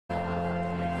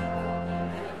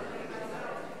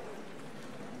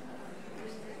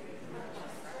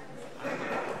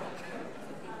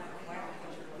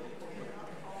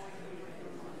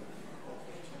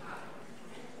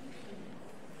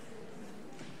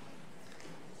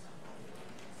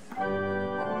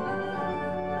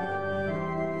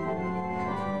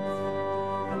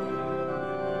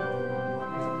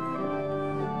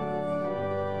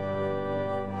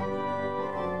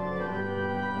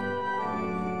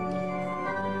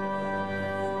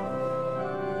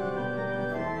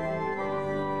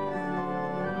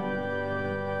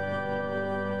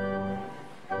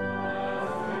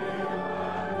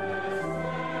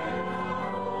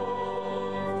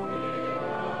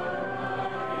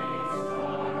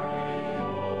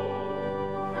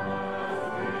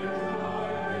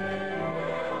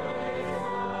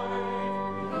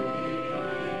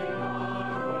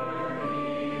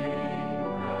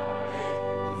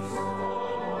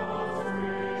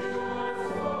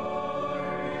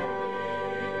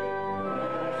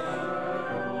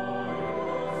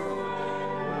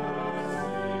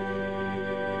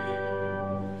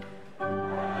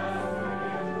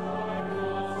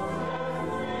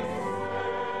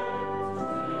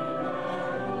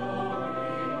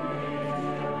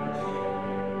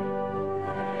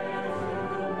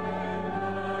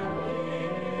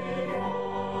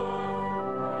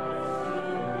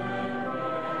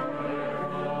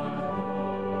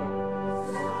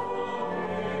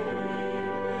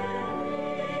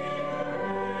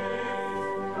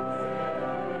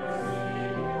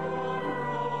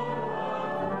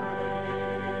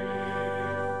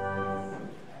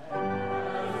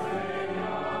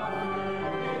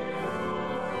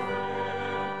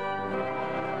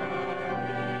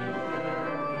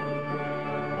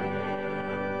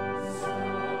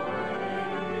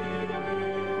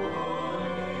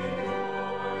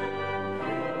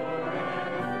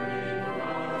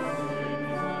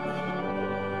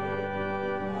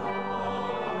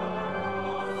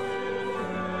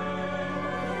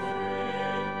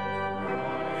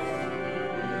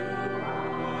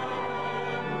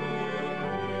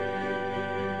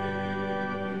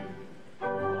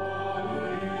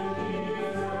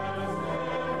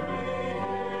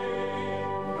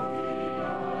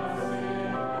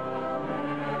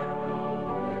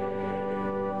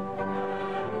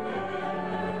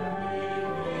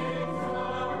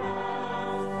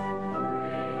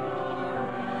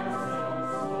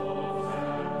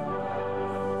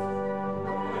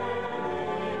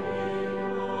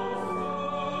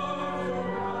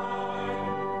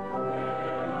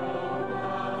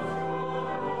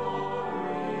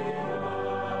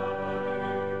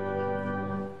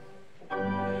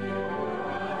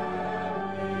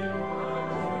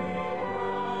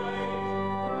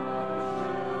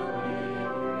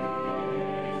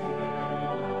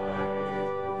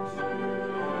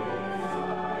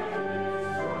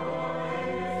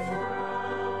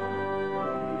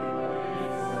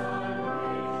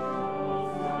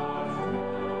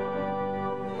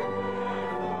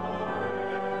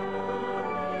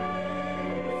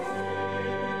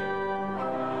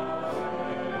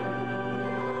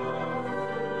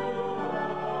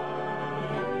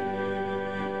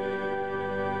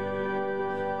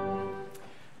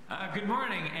Good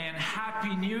morning and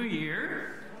Happy New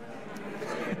Year.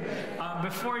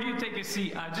 Before you take a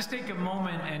seat, just take a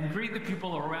moment and greet the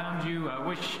people around you.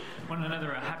 Wish one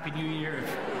another a Happy New Year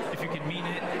if you can mean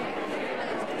it.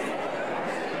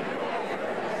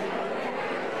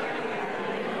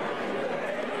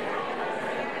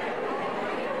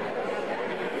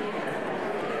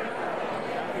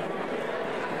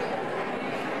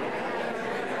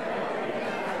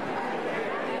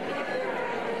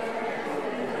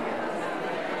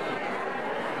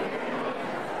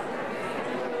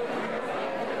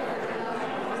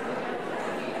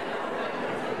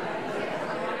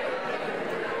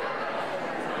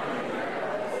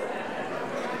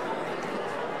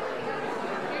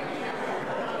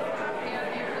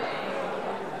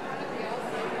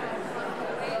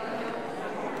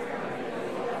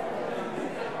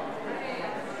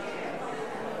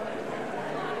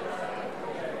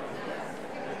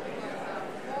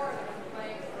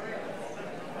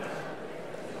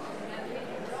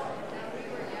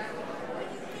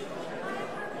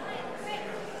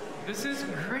 This is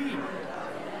great.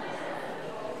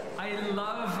 I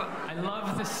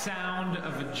love the sound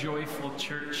of a joyful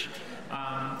church.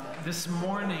 This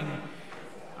morning,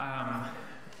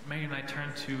 Megan and I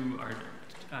turned to our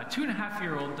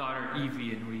 2.5-year-old daughter,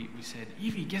 Evie, and we said,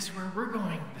 Evie, guess where we're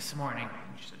going this morning?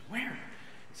 And she said, where?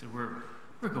 I said,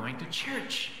 we're going to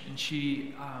church. And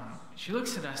she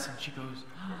looks at us and she goes,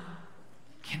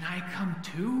 can I come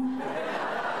too?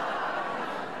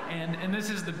 And this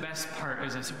is the best part,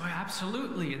 is I said, well,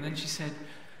 absolutely. And then she said,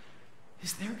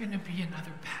 is there going to be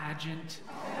another pageant?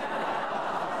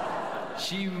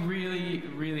 She really,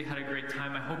 really had a great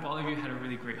time. I hope all of you had a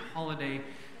really great holiday.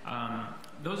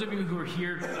 Those of you who are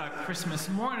here Christmas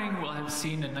morning will have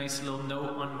seen a nice little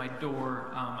note on my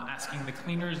door asking the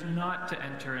cleaners not to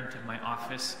enter into my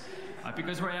office.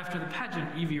 Because right after the pageant,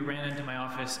 Evie ran into my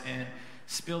office and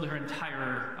spilled her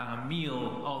entire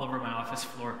meal all over my office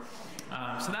floor.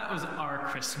 So that was our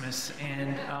Christmas,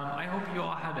 and I hope you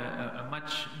all had a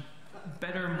much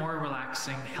better, more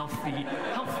relaxing,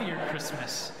 healthier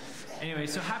Christmas. Anyway,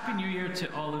 so Happy New Year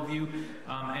to all of you,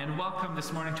 and welcome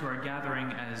this morning to our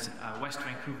gathering as West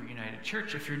Vancouver United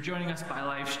Church. If you're joining us by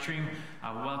live stream,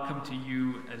 welcome to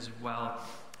you as well.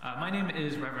 My name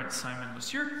is Reverend Simon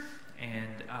LeSieur,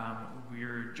 and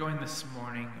we're joined this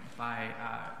morning by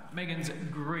Meghan's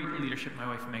great leadership, my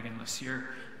wife Meghan LeSieur.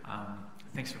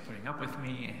 Thanks for putting up with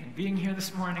me and being here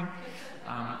this morning.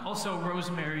 Also,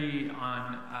 Rosemary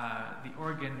on the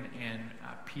organ and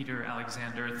Peter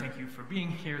Alexander, thank you for being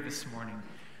here this morning.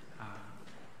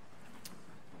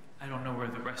 I don't know where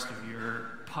the rest of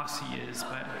your posse is,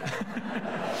 but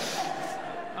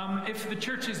if the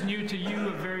church is new to you,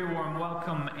 a very warm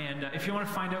welcome. And if you want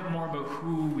to find out more about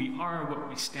who we are, what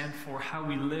we stand for, how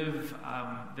we live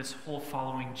this whole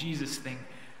following Jesus thing,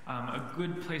 a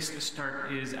good place to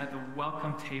start is at the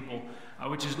welcome table,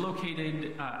 which is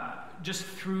located just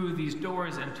through these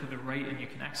doors and to the right, and you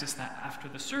can access that after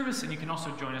the service, and you can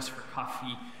also join us for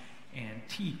coffee and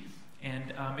tea.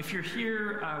 And if you're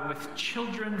here with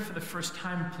children for the first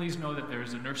time, please know that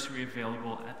there's a nursery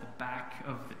available at the back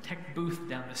of the tech booth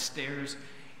down the stairs.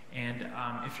 And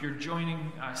if you're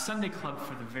joining Sunday Club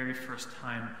for the very first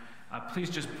time, please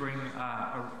just bring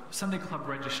a Sunday Club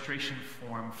registration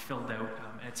form filled out,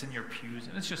 and it's in your pews,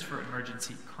 and it's just for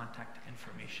emergency contact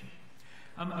information.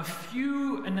 A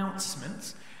few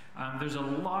announcements. There's a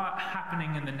lot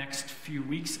happening in the next few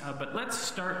weeks, but let's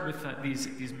start with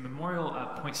these memorial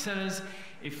poinsettias.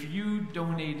 If you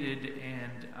donated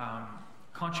and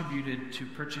contributed to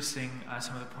purchasing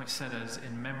some of the poinsettias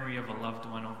in memory of a loved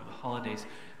one over the holidays,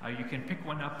 you can pick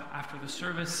one up after the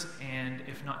service, and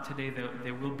if not today,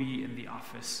 they will be in the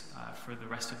office for the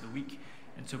rest of the week.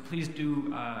 And so please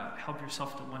do help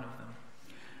yourself to one of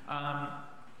them.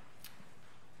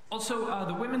 Also,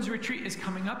 the women's retreat is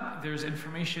coming up. There's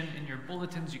information in your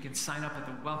bulletins. You can sign up at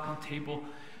the welcome table.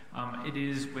 It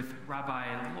is with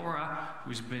Rabbi Laura,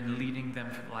 who's been leading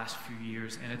them for the last few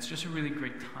years, and it's just a really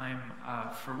great time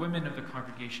for women of the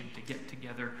congregation to get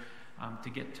together, to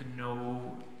get to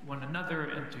know one another,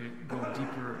 and to go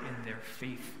deeper in their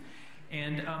faith.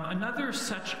 And another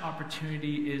such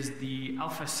opportunity is the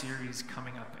Alpha series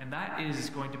coming up, and that is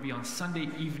going to be on Sunday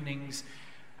evenings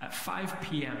at 5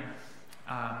 p.m.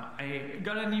 I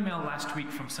got an email last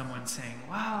week from someone saying,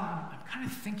 wow, I'm kind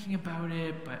of thinking about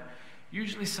it, but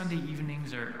usually Sunday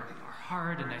evenings are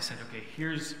hard. And I said, okay,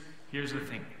 here's the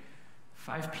thing.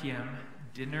 5 p.m.,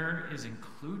 dinner is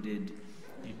included.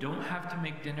 You don't have to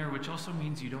make dinner, which also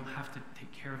means you don't have to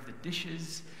take care of the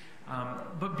dishes.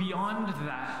 But beyond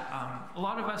that, a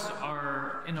lot of us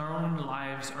are, in our own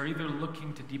lives, are either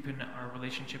looking to deepen our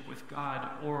relationship with God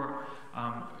or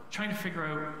trying to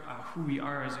figure out who we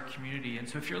are as a community. And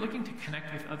so if you're looking to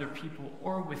connect with other people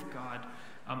or with God,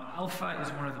 Alpha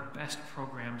is one of the best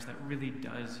programs that really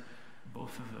does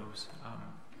both of those.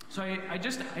 So I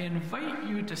invite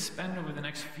you to spend over the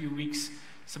next few weeks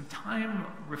some time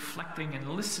reflecting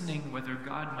and listening whether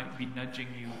God might be nudging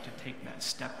you to take that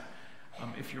step.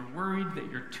 If you're worried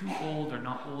that you're too old or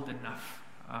not old enough,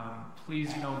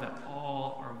 please know that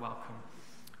all are welcome.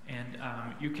 And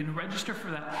you can register for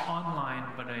that online,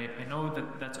 but I know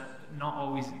that that's not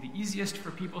always the easiest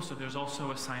for people, so there's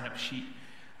also a sign-up sheet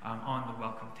on the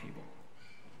welcome table.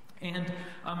 And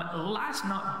last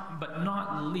but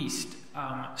not least,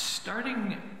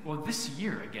 starting, well, this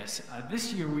year, I guess,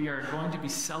 this year we are going to be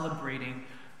celebrating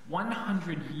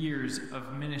 100 years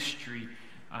of ministry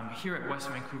here at West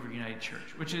Vancouver United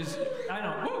Church, which is, I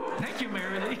don't know, woo, thank you,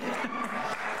 Mary Lee.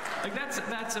 Like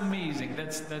that's amazing.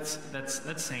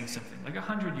 That's saying something. Like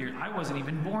 100 years. I wasn't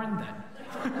even born then.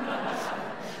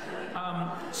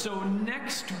 So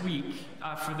next week,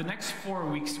 for the next 4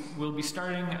 weeks, we'll be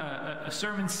starting a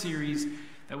sermon series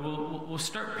that will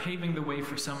start paving the way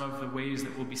for some of the ways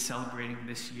that we'll be celebrating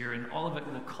this year, and all of it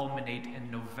will culminate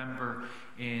in November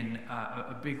in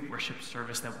a big worship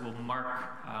service that will mark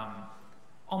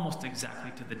almost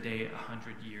exactly to the day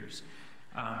 100 years.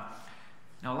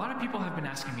 Now, a lot of people have been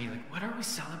asking me, like, what are we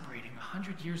celebrating?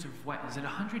 100 years of what? Is it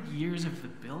 100 years of the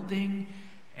building?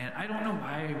 And I don't know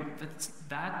why.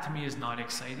 That to me is not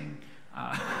exciting.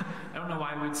 I don't know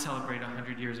why I would celebrate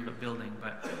 100 years of a building,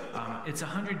 but it's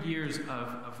 100 years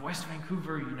of West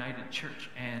Vancouver United Church.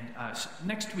 And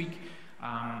next week,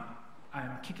 I'm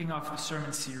kicking off the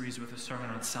sermon series with a sermon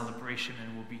on celebration,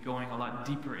 and we'll be going a lot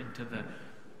deeper into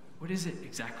what is it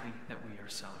exactly that we are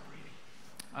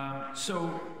celebrating.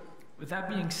 So with that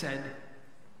being said,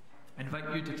 I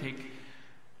invite you to take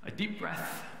a deep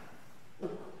breath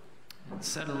and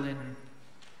settle in.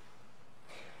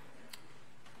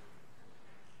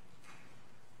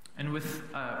 And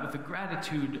with the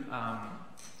gratitude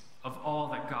of all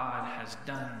that God has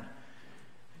done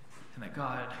and that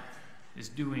God is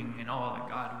doing and all that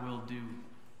God will do,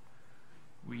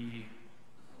 we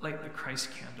light the Christ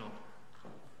candle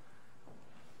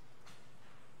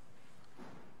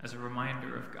as a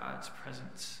reminder of God's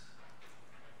presence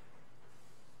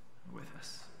with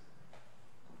us.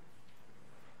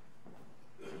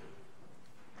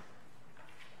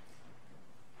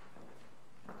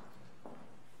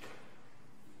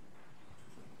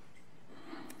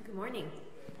 Good morning.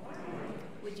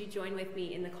 Would you join with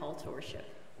me in the call to worship?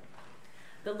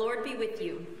 The Lord be with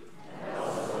you. And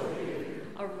also with you.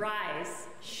 Arise,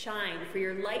 shine, for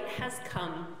your light has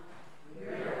come. We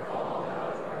are called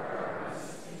out of our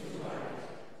darkness into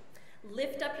light.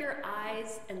 Lift up your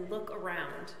eyes and look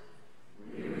around.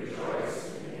 We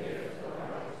rejoice in the gift of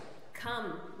light.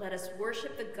 Come, let us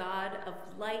worship the God of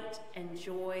light and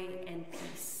joy and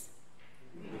peace.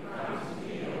 We come to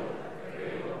kneel at the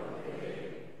cradle of the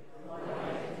babe,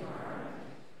 light incarnate.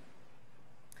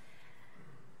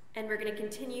 And we're going to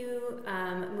continue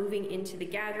moving into the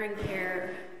gathering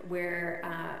prayer,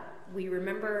 where we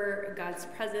remember God's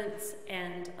presence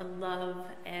and a love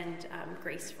and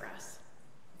grace for us.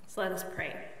 So let us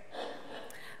pray.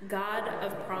 God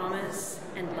of promise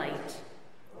and light,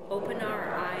 open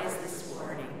our eyes this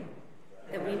morning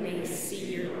that we may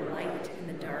see your light in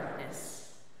the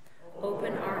darkness.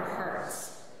 Open our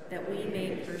hearts that we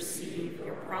may perceive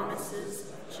your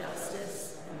promises of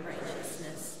justice and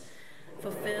righteousness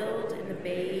fulfilled in the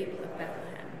babe of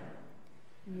Bethlehem.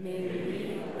 May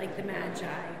we, like the Magi,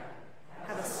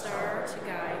 have a star to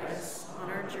guide us on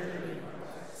our journey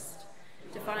of quest,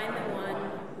 to find the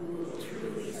one who will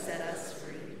truly set us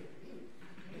free.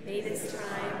 May this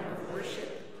time of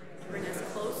worship bring us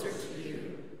closer to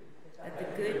you, that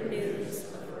the good news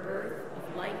of the birth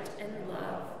of light and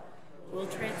love will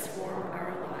transform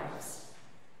our lives.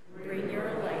 Bring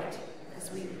your light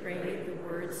as we pray the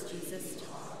words Jesus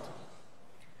taught.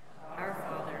 Our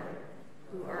Father,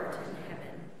 who art in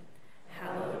heaven,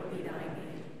 hallowed be thy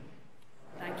name.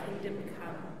 Thy kingdom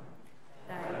come,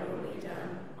 thy will be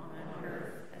done on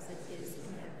earth as it is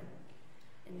in heaven.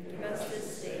 And give us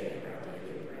this day our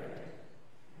daily bread.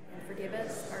 And forgive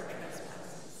us our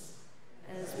trespasses,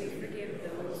 as we forgive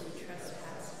those who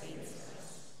trespass against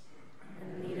us. And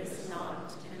lead us not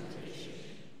into temptation,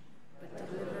 but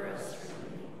deliver us from evil.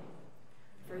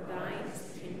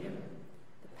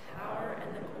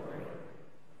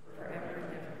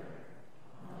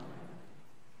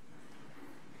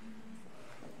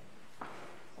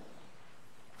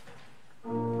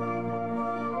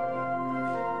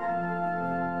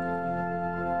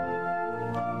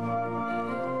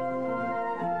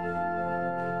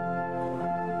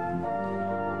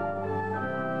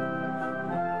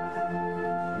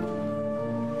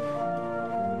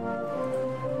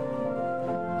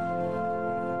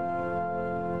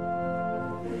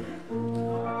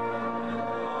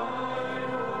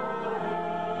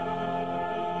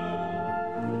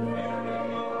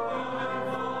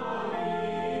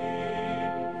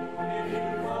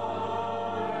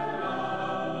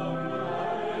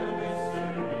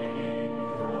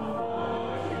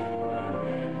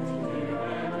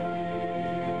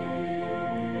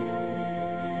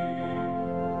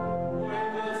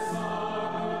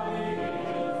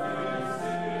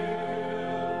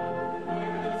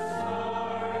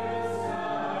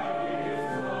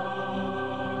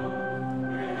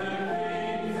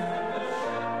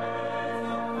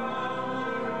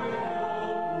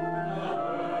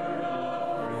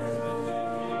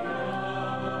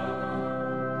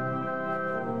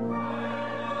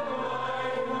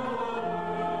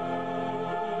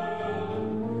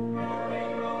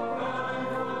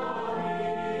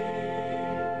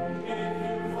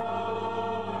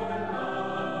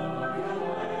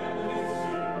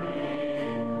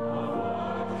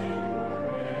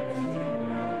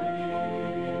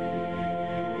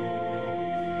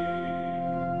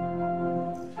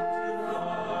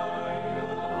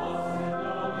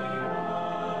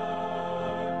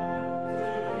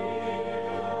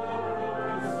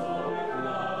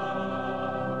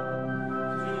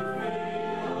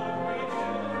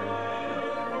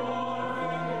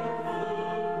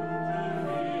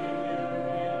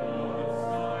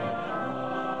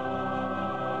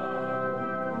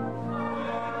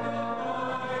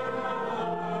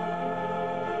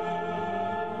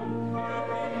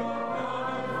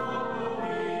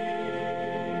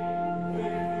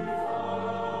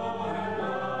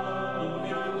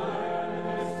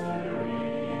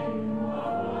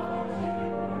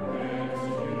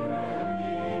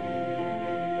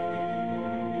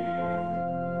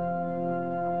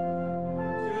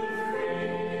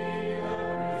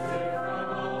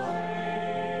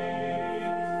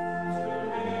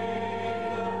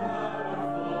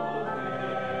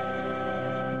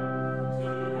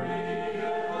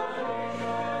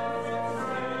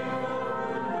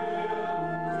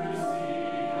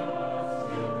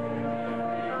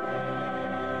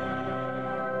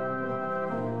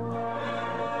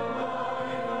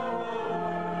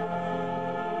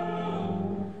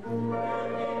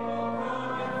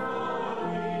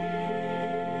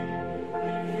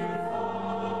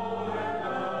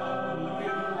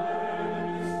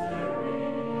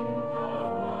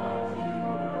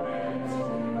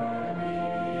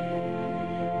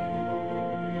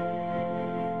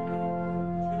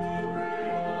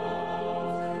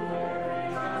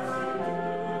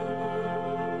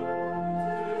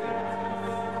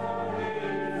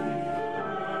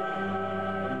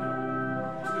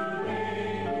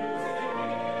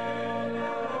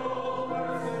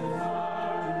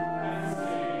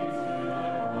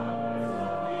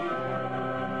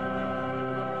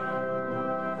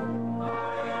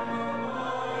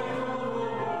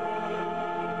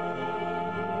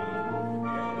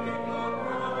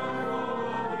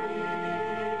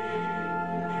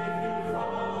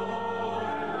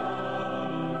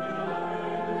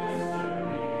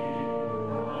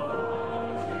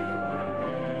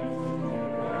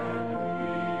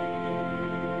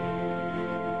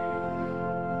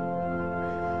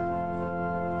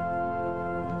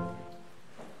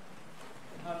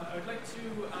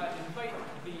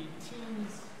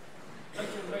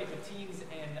 teens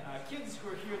and kids who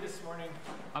are here this morning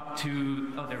up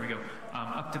to, oh, there we go,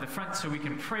 up to the front so we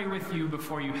can pray with you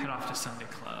before you head off to Sunday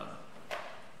Club.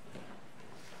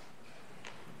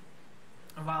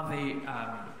 And while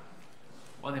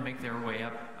they make their way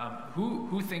up,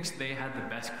 who thinks they had the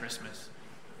best Christmas?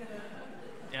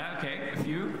 Yeah, okay, a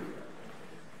few.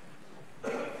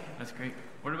 That's great.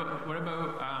 What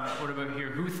about here?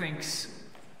 Who thinks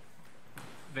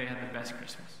they had the best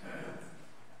Christmas?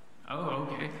 Oh,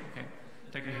 okay.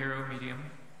 Take a hero, medium.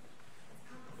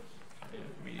 Yeah,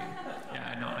 medium.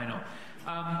 Yeah, I know.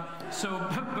 So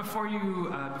before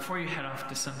you head off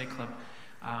to Sunday Club,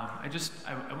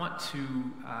 I want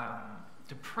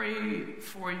to pray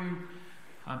for you,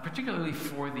 particularly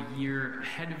for the year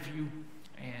ahead of you,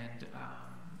 and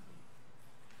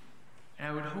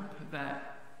I would hope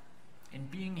that in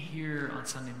being here on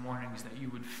Sunday mornings that you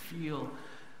would feel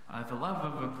the love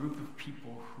of a group of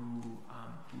people who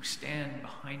stand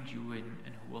behind you and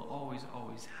who will always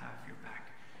have your back.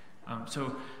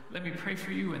 So let me pray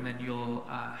for you, and then you'll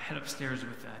head upstairs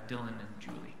with Dylan and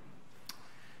Julie.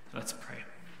 So let's pray.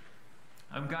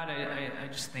 God, I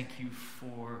just thank you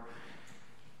for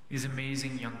these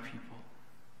amazing young people.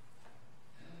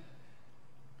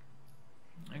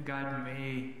 And God,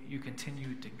 may you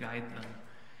continue to guide them.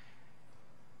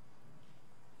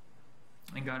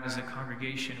 And God, as a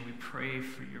congregation, we pray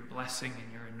for your blessing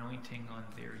and your anointing on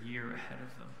their year ahead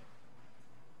of them.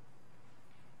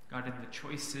 God, in the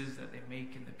choices that they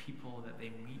make and the people that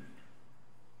they meet.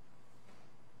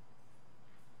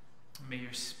 May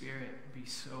your Spirit be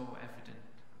so evident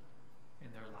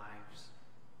in their lives.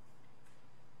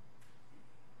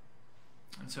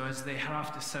 And so as they head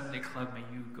off to Sunday Club, may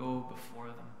you go before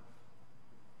them.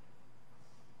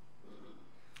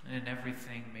 And in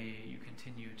everything, may you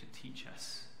continue to teach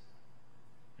us.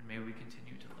 And may we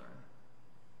continue to learn.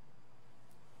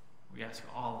 We ask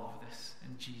all of this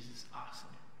in Jesus' awesome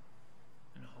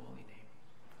and holy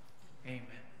name.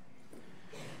 Amen.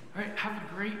 All right, have a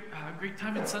great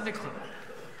time in Sunday Club.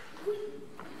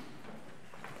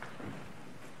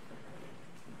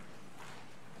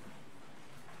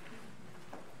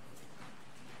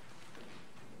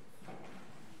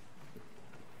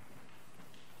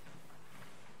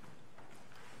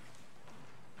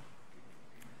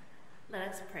 Let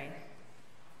us pray.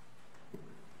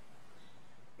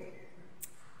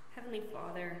 Heavenly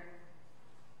Father,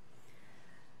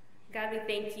 God, we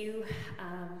thank you.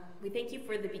 We thank you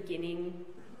for the beginning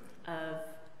of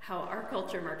how our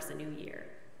culture marks a new year.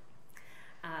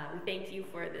 We thank you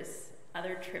for this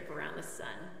other trip around the sun.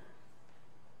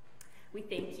 We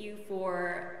thank you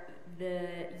for the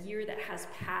year that has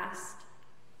passed,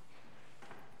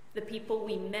 the people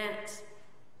we met,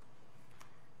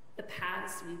 the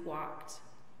paths we walked,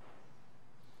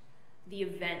 the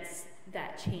events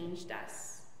that changed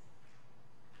us.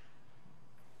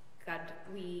 God,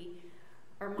 we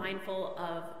are mindful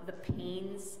of the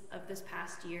pains of this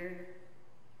past year.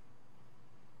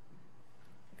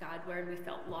 God, where we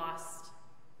felt lost.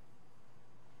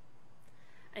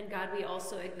 And God, we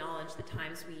also acknowledge the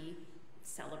times we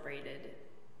celebrated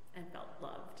and felt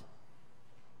loved.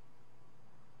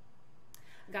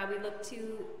 God, we look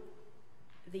to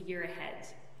the year ahead.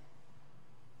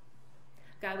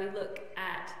 God, we look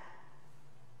at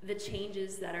the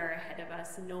changes that are ahead of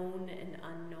us, known and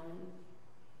unknown.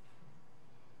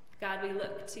 God, we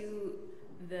look to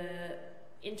the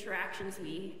interactions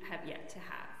we have yet to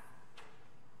have.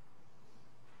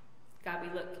 God,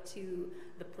 we look to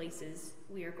the places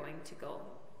we are going to go.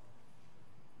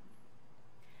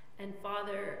 And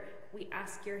Father, we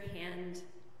ask your hand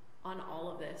on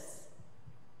all of this.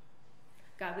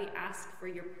 God, we ask for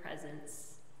your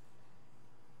presence.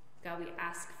 God, we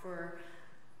ask for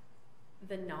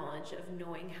the knowledge of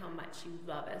knowing how much you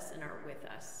love us and are with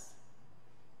us.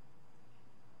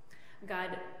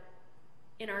 God,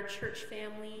 in our church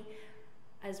family,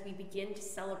 as we begin to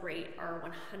celebrate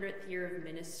our 100th year of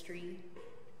ministry,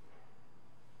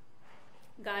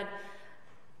 God,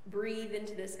 breathe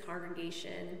into this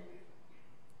congregation.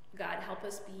 God, help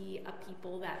us be a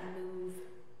people that move,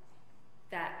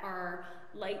 that are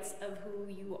lights of who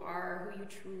you are, who you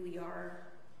truly are.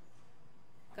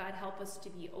 God, help us to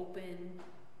be open.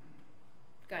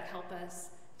 God, help us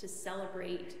to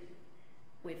celebrate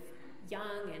with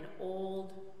young and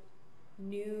old,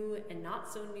 new and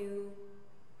not so new.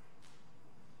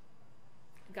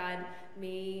 God,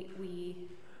 may we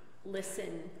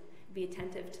listen, be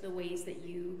attentive to the ways that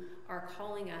you are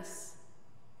calling us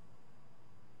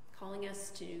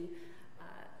to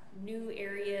new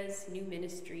areas, new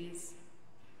ministries.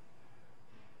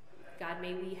 God,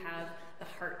 may we have the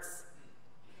hearts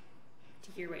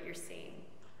to hear what you're saying.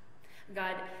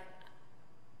 God,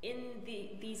 in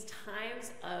these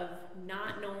times of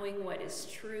not knowing what is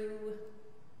true,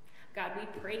 God, we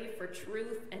pray for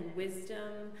truth and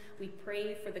wisdom. We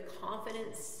pray for the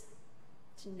confidence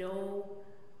to know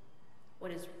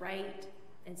what is right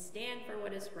and stand for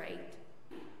what is right.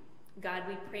 God,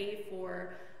 we pray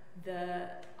for the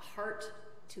heart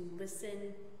to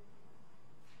listen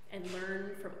and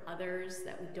learn from others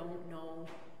that we don't know.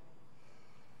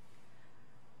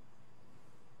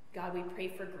 God, we pray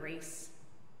for grace.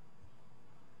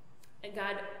 And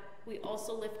God, we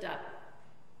also lift up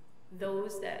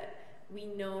those that we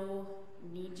know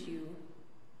need you.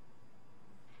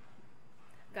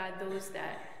 God, those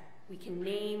that we can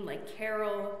name like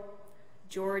Carol,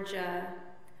 Georgia,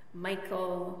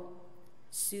 Michael,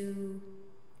 Sue,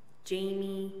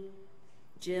 Jamie,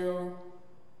 Jill,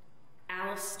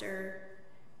 Alistair,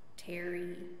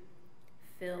 Terry,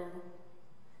 Phil,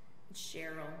 and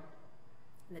Cheryl,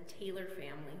 and the Taylor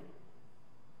family.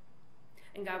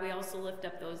 And God, we also lift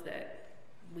up those that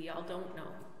we all don't know.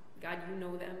 God, you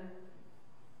know them.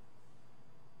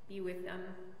 Be with them.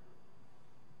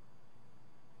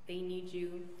 They need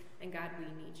you, and God, we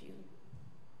need you.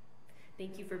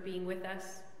 Thank you for being with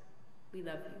us. We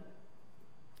love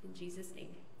you. In Jesus'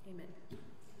 name, amen.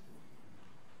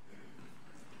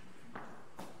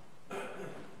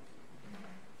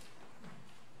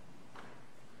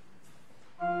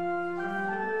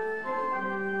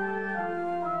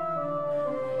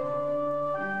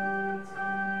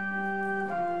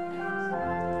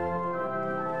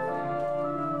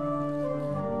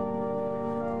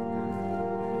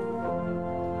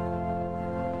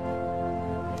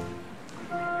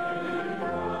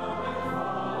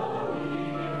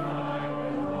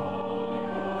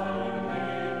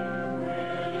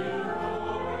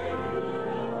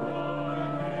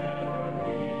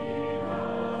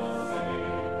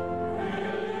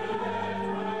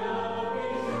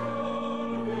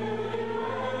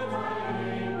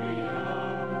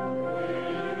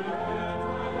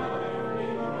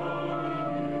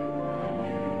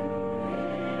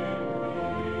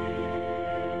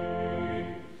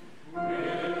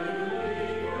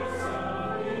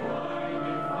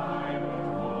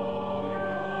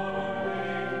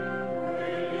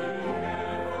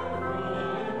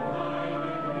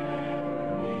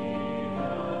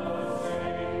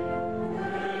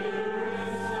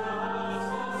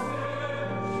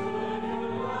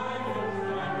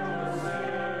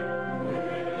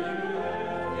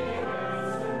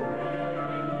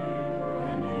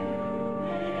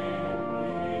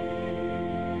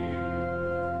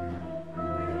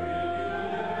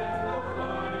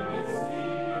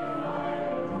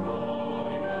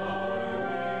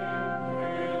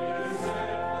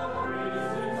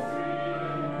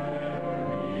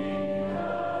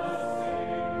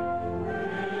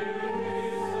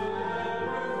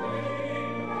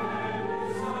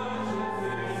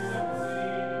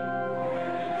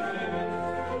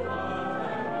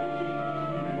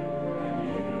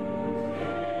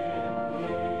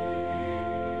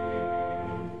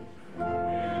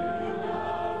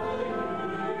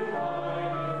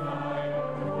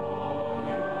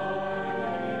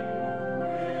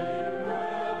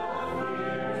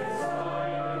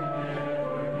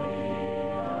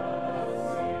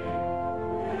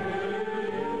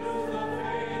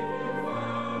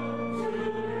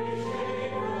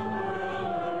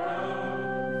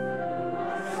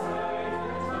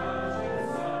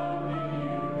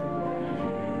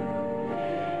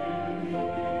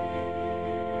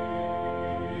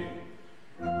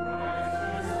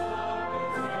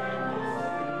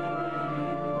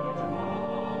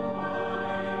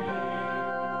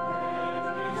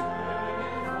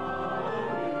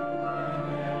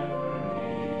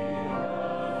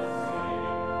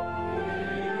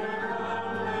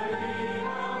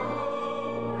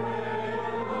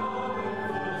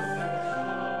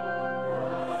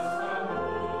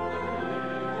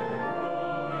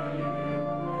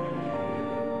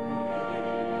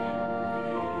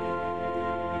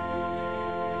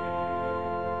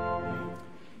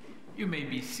 You may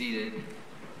be seated.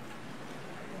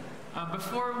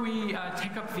 Before we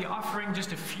take up the offering,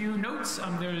 just a few notes.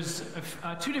 There's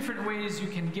two different ways you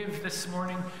can give this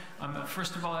morning.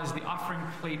 First of all, as the offering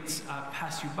plates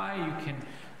pass you by,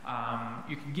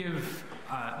 you can give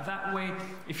that way.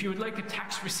 If you would like a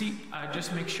tax receipt,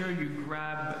 just make sure you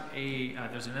grab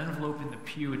there's an envelope in the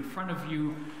pew in front of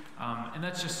you, and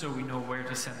that's just so we know where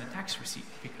to send the tax receipt,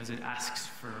 because it asks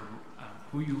for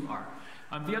who you are.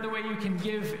 The other way you can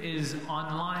give is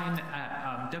online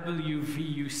at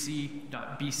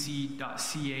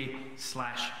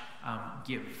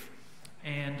wvuc.bc.ca/give.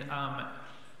 And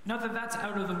Now that that's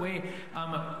out of the way,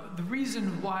 the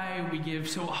reason why we give,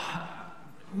 so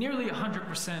nearly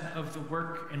 100% of the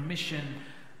work and mission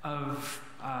of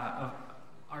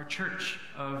our church,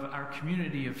 of our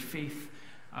community of faith,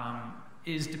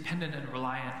 is dependent and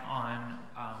reliant on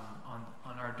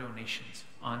our donations,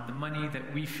 on the money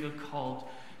that we feel called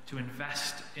to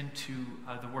invest into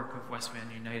the work of West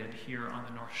Van United here on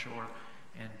the North Shore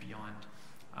and beyond.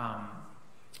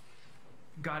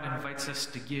 God invites us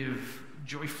to give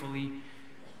joyfully.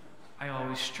 I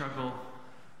always struggle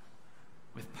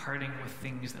with parting with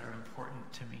things that are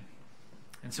important to me.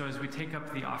 And so as we take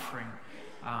up the offering,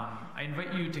 I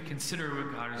invite you to consider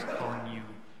what God is calling you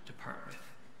to part with.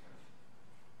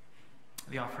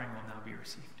 The offering will now be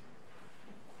received.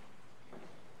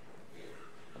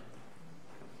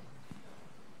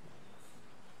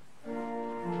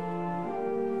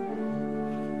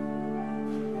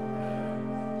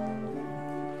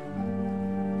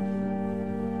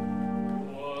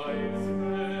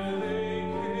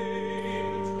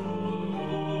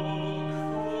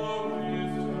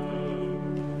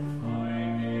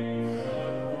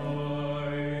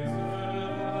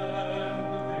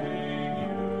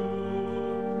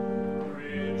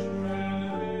 Rejoice.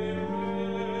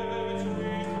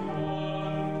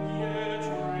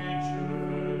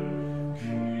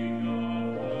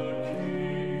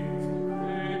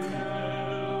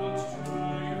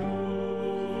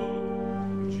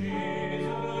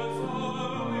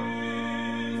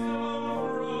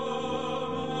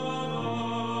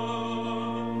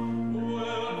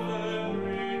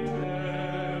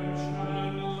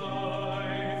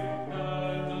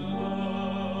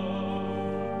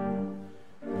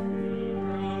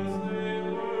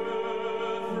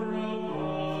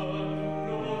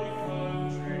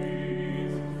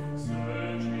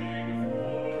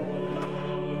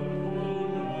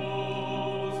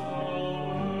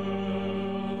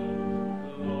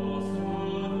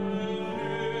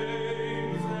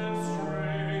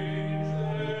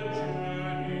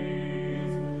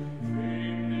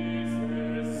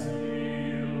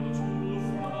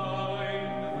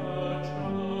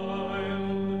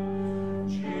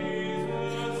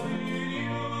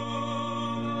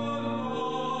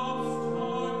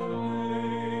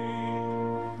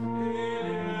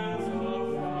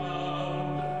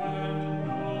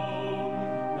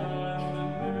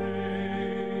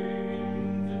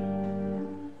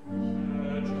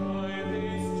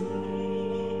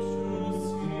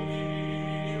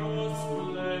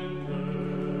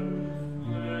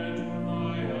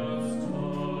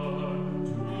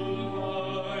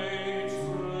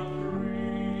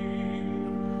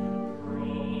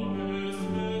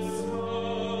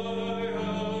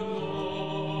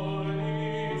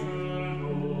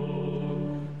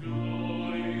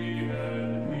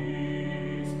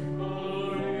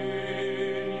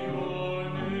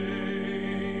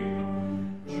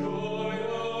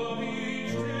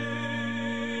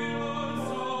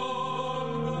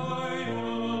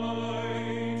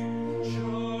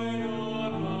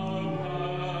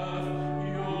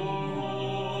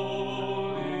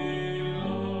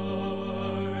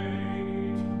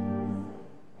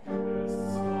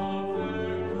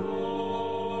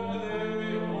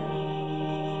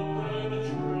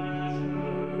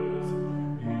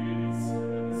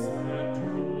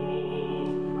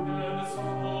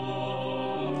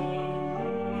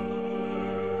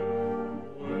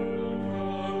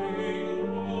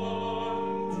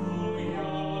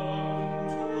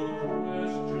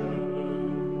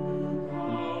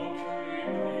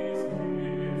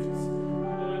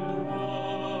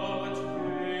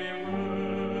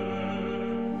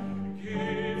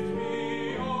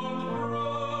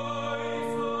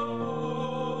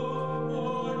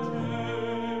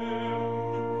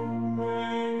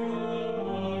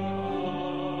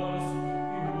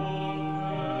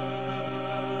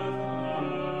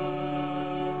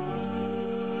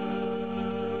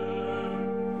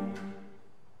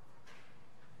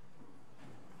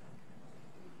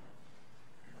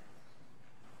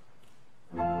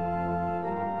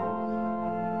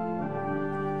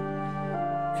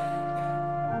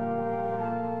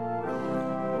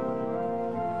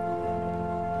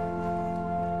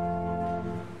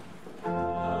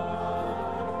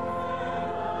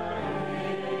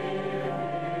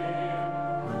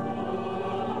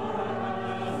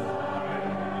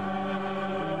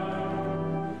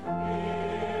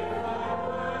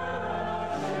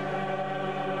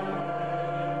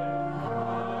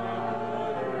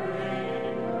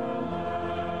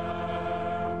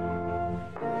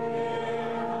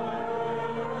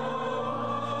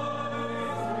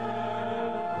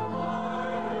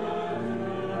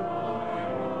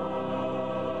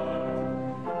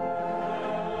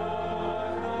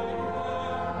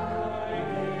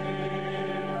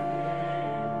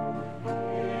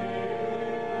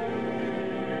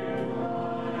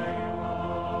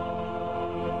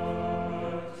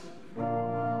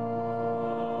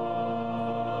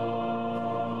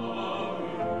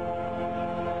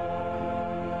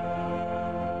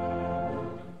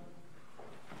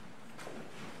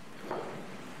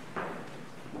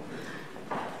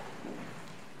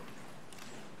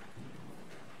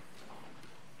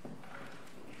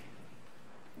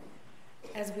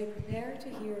 to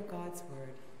hear God's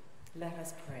word. Let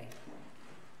us pray.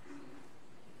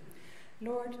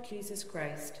 Lord Jesus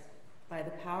Christ, by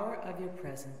the power of your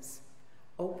presence,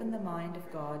 open the mind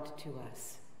of God to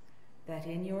us, that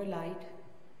in your light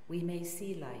we may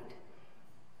see light,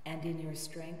 and in your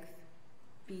strength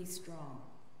be strong.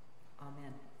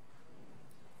 Amen.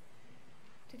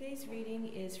 Today's reading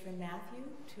is from Matthew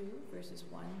 2, verses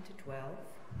 1 to 12,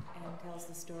 and tells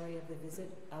the story of the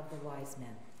visit of the wise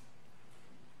men.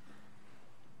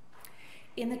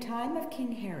 In the time of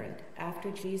King Herod,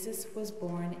 after Jesus was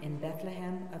born in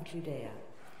Bethlehem of Judea,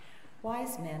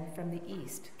 wise men from the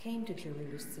east came to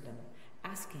Jerusalem,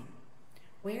 asking,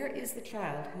 "Where is the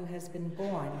child who has been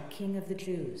born King of the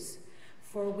Jews?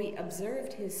 For we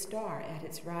observed his star at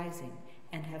its rising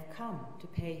and have come to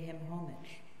pay him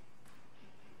homage."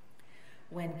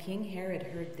 When King Herod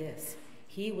heard this,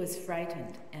 he was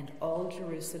frightened, and all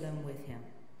Jerusalem with him.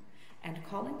 And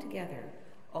calling together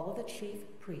all the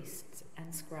chief priests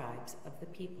and scribes of the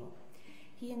people,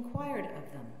 he inquired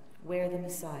of them where the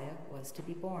Messiah was to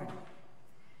be born.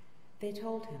 They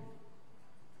told him,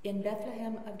 "In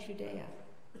Bethlehem of Judea,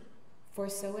 for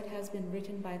so it has been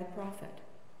written by the prophet.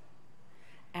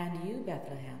 And you,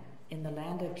 Bethlehem, in the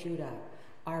land of Judah,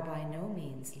 are by no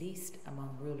means least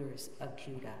among rulers of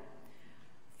Judah.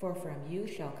 For from you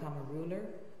shall come a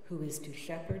ruler who is to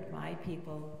shepherd my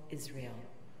people Israel."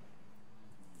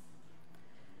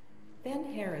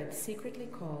 Then Herod secretly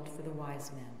called for the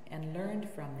wise men and learned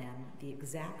from them the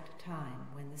exact time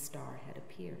when the star had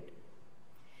appeared.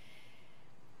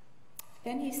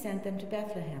 Then he sent them to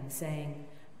Bethlehem, saying,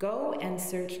 "Go and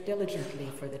search diligently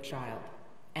for the child,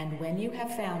 and when you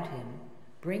have found him,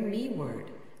 bring me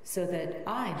word, so that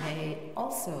I may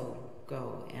also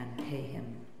go and pay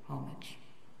him homage."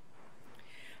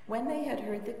 When they had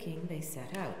heard the king, they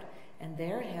set out, and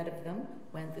there ahead of them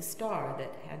went the star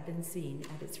that had been seen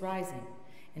at its rising,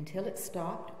 until it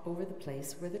stopped over the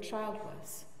place where the child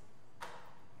was.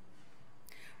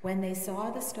 When they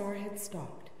saw the star had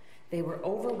stopped, they were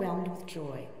overwhelmed with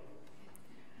joy.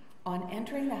 On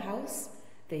entering the house,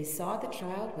 they saw the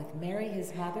child with Mary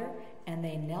his mother, and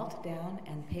they knelt down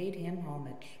and paid him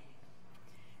homage.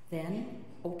 Then,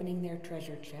 opening their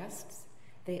treasure chests,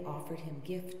 they offered him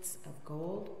gifts of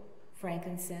gold,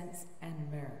 frankincense,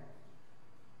 and myrrh.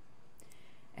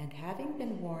 And having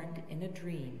been warned in a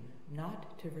dream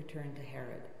not to return to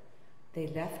Herod, they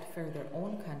left for their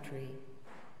own country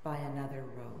by another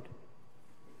road.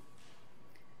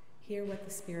 Hear what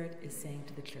the Spirit is saying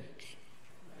to the church.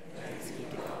 Thanks be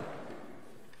to God.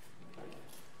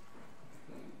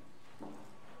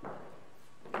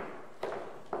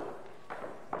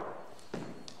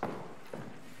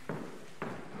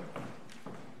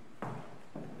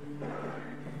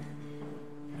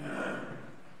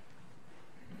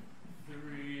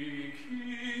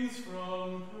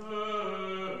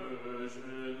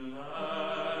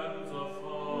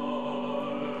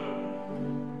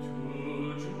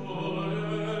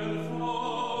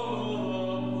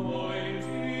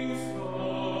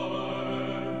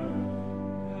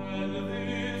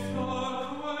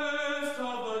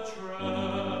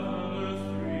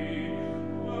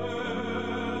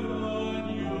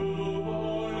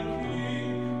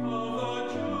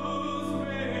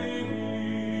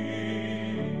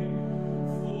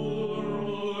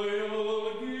 Royal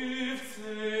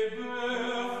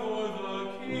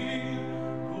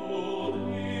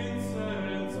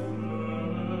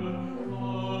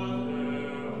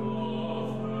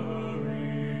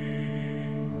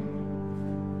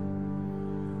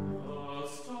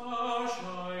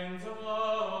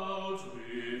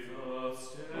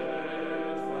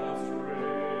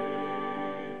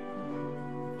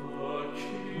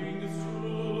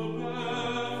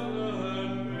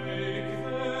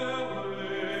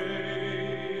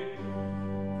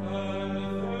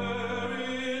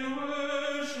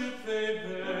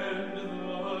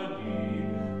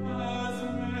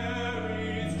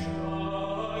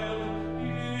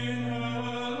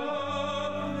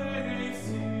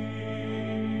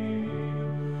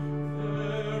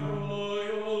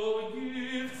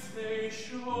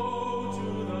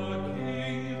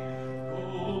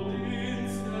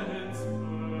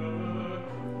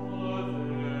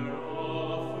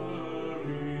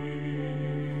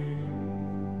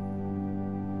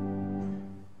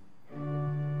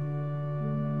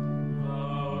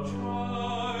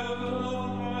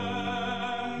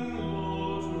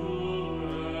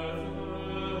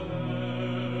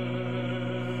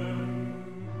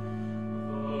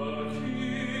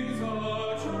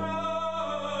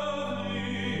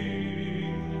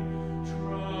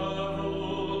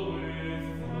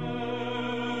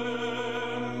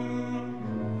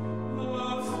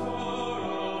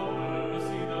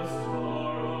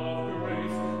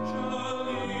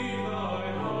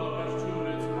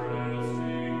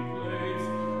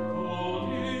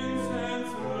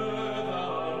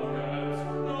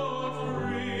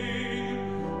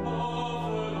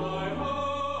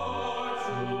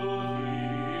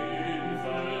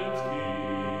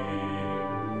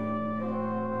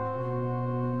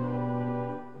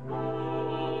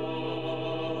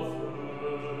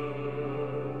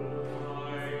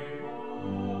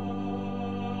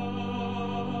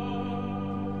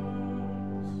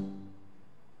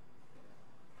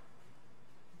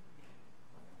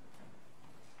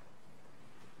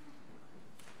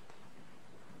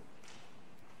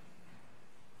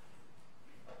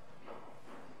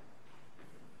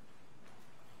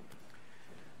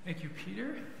Thank you,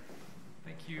 Peter.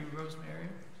 Thank you, Rosemary.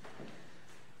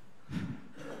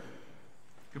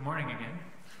 Good morning again.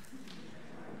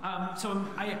 So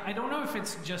I don't know if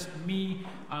it's just me.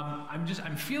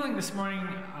 I'm feeling this morning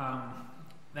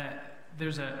that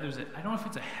there's a I don't know if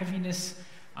it's a heaviness,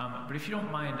 but if you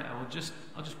don't mind, I'll just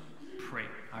pray.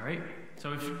 All right.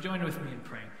 So if you join with me in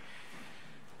praying.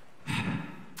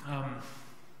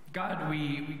 God,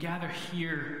 we gather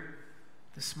here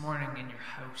this morning in your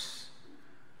house,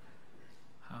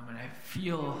 and I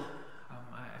feel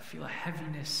a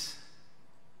heaviness.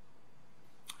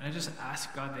 And I just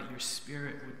ask, God, that your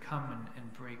Spirit would come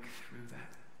and break through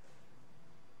that.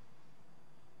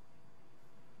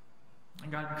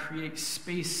 And God, create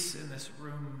space in this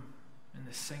room, in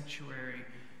this sanctuary,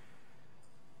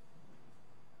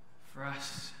 for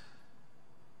us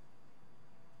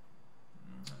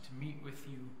to meet with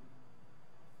you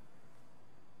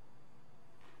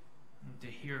and to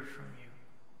hear from you.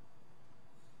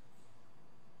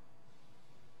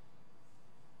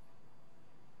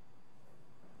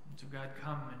 And so God,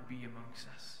 come and be amongst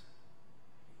us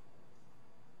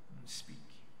and speak.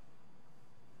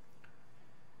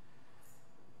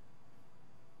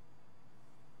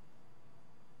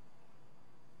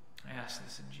 I ask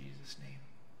this in Jesus' name.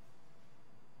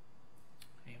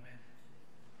 Amen.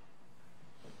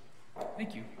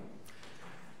 Thank you.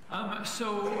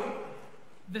 So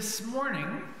this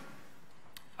morning,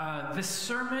 this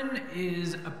sermon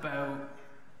is about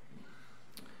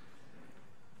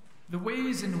the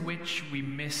ways in which we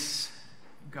miss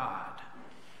God.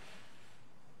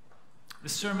 The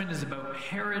sermon is about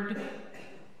Herod.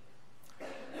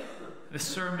 The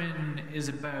sermon is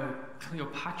about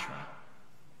Cleopatra.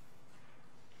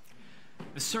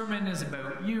 The sermon is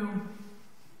about you,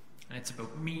 and it's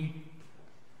about me,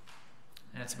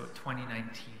 and it's about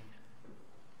 2019.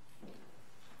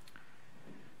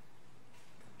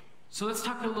 So let's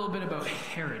talk a little bit about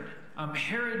Herod.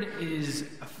 Herod is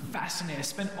a fascinating, I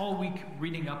spent all week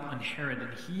reading up on Herod,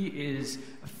 and he is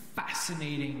a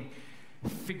fascinating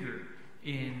figure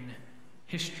in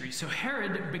history. So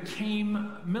Herod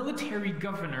became military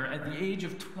governor at the age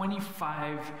of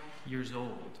 25 years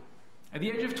old. At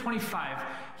the age of 25,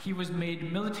 he was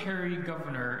made military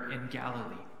governor in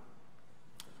Galilee.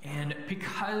 And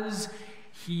because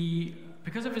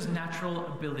of his natural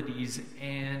abilities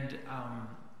and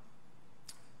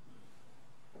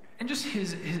just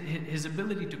his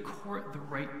ability to court the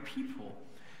right people,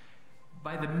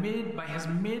 by his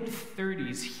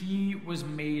mid-30s, he was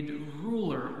made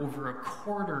ruler over a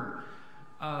quarter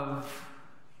of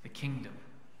the kingdom.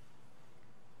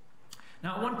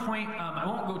 Now, at one point, I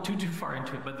won't go too far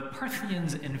into it, but the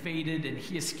Parthians invaded and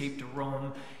he escaped to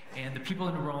Rome, and the people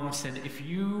in Rome said, if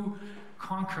you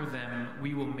conquer them,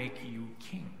 we will make you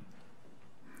king.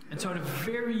 And so at a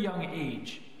very young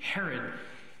age, Herod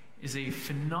is a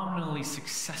phenomenally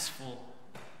successful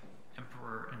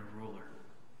emperor and ruler.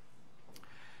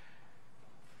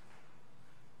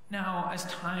 Now, as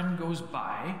time goes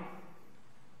by,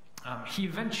 he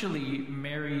eventually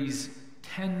marries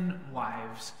 10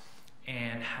 wives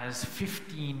and has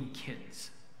 15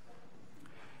 kids.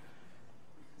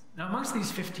 Now, amongst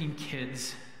these 15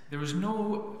 kids, there was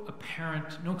no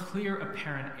clear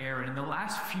apparent heir. And in the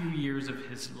last few years of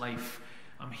his life,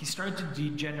 he started to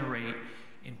degenerate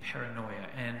in paranoia.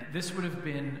 And this would have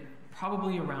been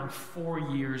probably around 4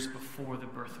 years before the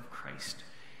birth of Christ.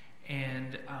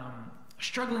 And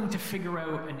struggling to figure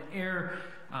out an heir,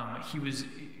 he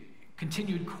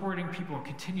continued courting people and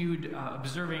continued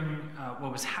observing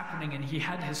what was happening, and he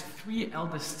had his 3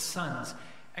 eldest sons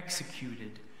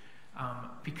executed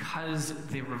because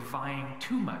they were vying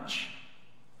too much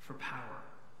for power.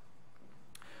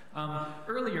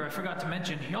 Earlier, I forgot to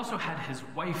mention, he also had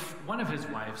one of his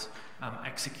wives,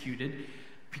 executed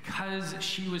because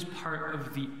she was part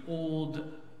of the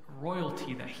old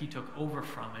royalty that he took over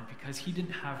from, and because he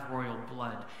didn't have royal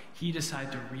blood, he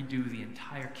decided to redo the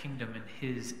entire kingdom in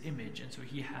his image, and so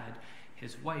he had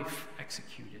his wife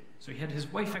executed. So he had his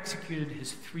wife executed,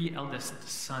 his 3 eldest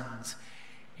sons,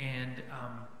 and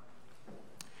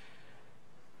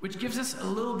which gives us a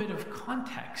little bit of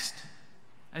context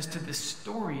as to the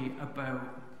story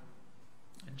about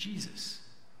Jesus.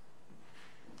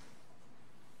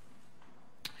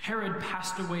 Herod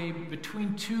passed away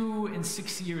between 2 and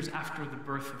 6 years after the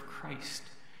birth of Christ.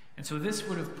 And so this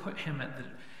would have put him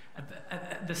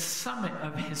at the summit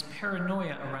of his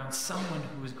paranoia around someone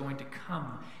who was going to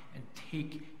come and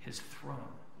take his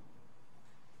throne.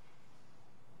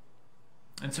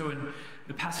 And so in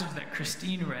the passage that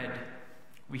Christine read,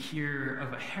 we hear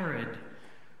of a Herod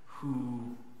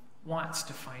who wants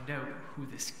to find out who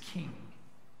this king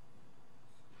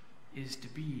is to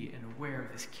be and where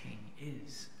this king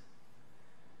is.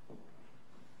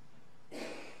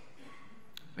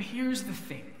 But here's the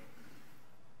thing.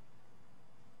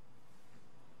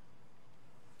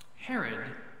 Herod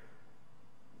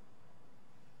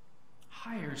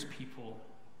hires people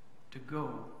to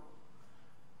go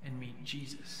and meet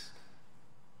Jesus.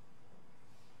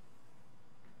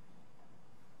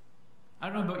 I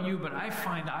don't know about you, but I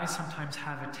find I sometimes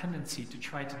have a tendency to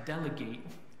try to delegate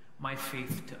my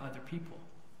faith to other people.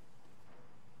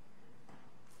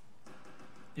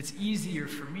 It's easier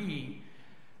for me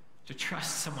to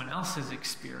trust someone else's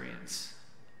experience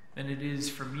than it is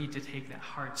for me to take that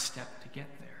hard step to get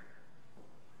there.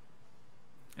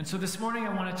 And so this morning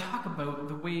I want to talk about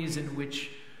the ways in which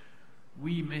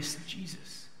we missed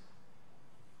Jesus.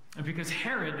 And because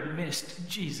Herod missed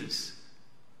Jesus,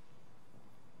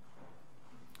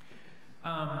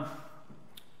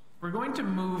 we're going to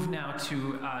move now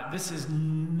to, this is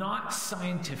not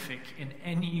scientific in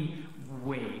any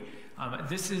way.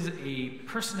 This is a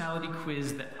personality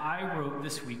quiz that I wrote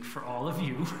this week for all of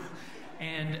you.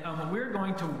 And we're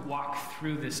going to walk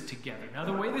through this together. Now,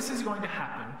 the way this is going to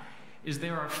happen is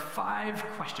there are 5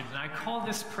 questions. And I call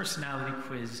this personality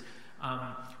quiz,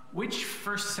 which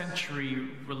first century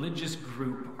religious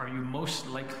group are you most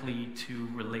likely to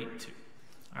relate to?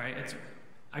 All right,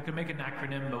 I could make an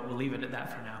acronym, but we'll leave it at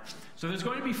that for now. So there's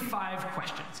going to be 5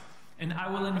 questions. And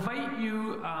I will invite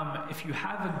you, if you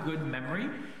have a good memory,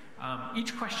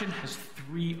 each question has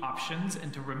 3 options,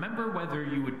 and to remember whether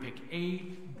you would pick A,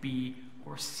 B,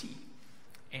 or C.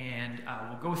 And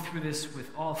we'll go through this with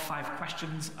all 5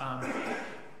 questions.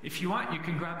 If you want, you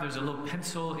can grab, there's a little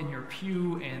pencil in your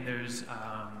pew, and there's,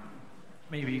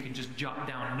 maybe you can just jot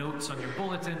down notes on your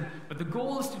bulletin. But the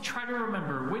goal is to try to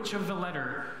remember which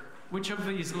of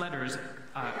these letters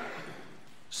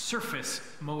surface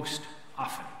most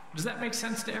often. Does that make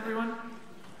sense to everyone?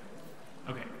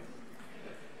 Okay.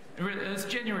 It's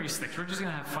January 6th. We're just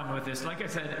going to have fun with this. Like I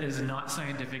said, it is not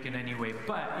scientific in any way,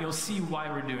 but you'll see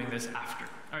why we're doing this after.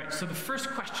 All right, so the first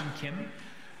question, Kim.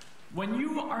 When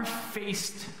you are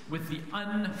faced with the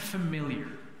unfamiliar,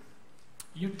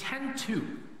 you tend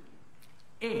to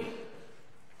A,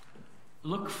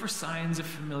 look for signs of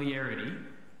familiarity.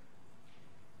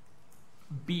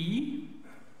 B,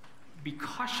 be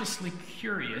cautiously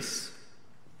curious.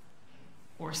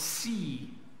 Or C,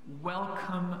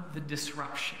 welcome the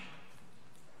disruption.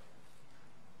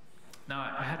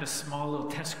 Now, I had a small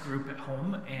little test group at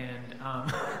home, and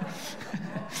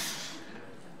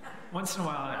once in a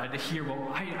while I'd hear,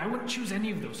 well, I wouldn't choose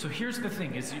any of those. So here's the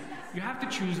thing, is you have to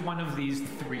choose one of these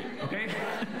 3, okay?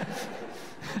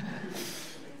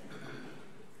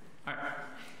 All right.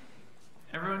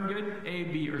 Everyone good? A,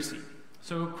 B, or C?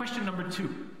 So question number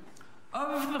 2.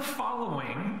 Of the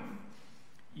following,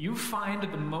 you find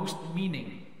the most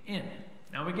meaning in.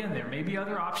 Now again, there may be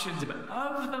other options, but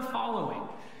of the following,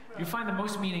 you find the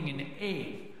most meaning in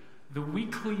A, the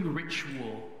weekly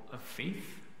ritual of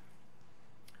faith.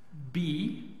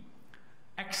 B,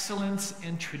 excellence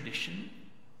and tradition.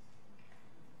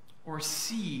 Or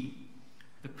C,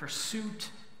 the pursuit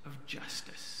of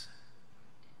justice.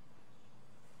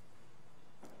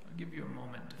 I'll give you a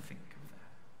moment to think of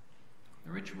that.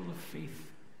 The ritual of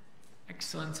faith,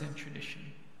 excellence and tradition,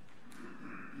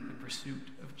 the pursuit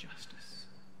of justice.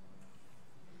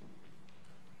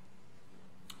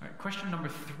 All right, question number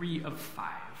 3 of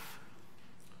 5.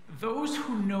 Those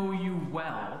who know you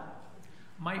well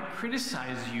might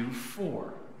criticize you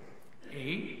for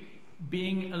A,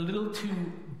 being a little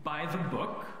too by the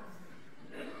book.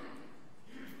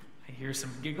 I hear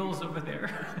some giggles over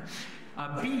there.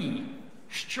 B,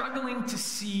 struggling to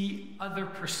see other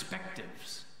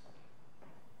perspectives.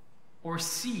 Or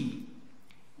C,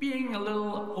 being a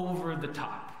little over the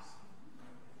top.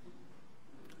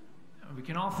 We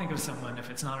can all think of someone if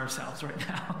it's not ourselves right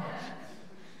now.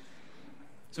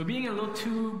 So being a little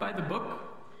too by the book,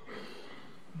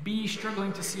 B,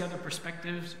 struggling to see other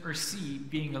perspectives, or C,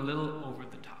 being a little over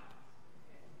the top.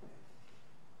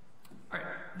 All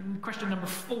right, question number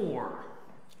 4.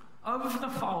 Of the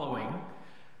following,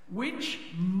 which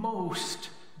most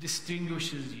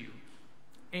distinguishes you?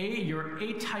 A, your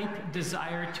A-type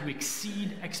desire to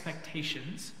exceed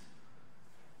expectations.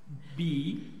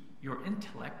 B, your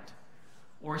intellect.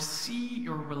 Or C,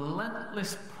 your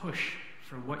relentless push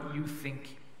for what you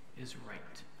think is right.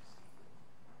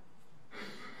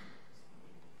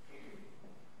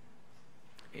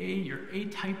 A, your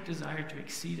A-type desire to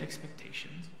exceed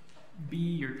expectations. B,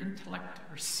 your intellect.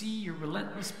 Or C, your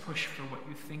relentless push for what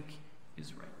you think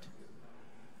is right.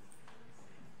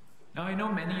 Now, I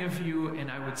know many of you,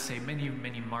 and I would say many,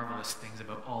 many marvelous things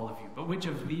about all of you, but which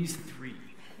of these 3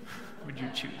 would you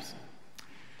choose?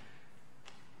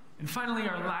 And finally,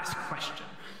 our last question.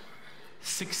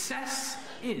 Success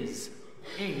is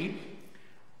A,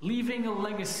 leaving a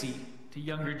legacy to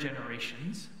younger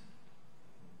generations.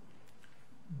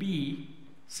 B,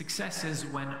 success is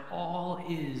when all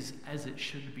is as it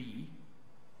should be.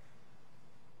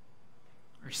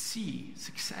 Or C,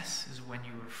 success is when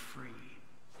you are free.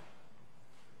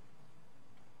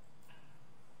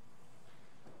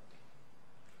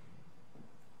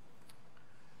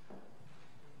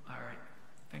 All right.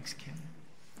 Thanks, Kim.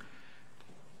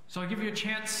 So I'll give you a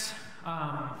chance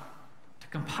to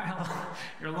compile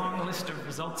your long list of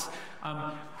results.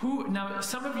 Now,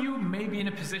 some of you may be in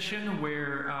a position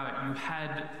where you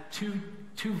had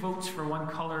two votes for one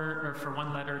color, or for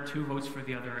one letter, 2 votes for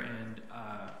the other, and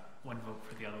 1 vote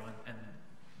for the other one, and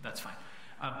that's fine.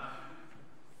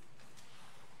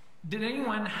 Did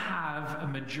anyone have a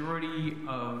majority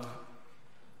of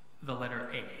the letter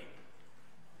A?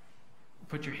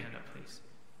 Put your hand up, please.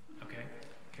 Okay.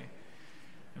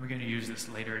 And we're going to use this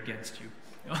later against you.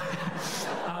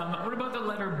 What about the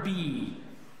letter B?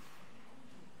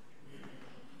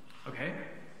 Okay.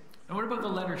 And what about the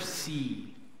letter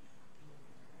C?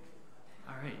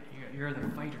 All right, you're the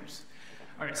fighters.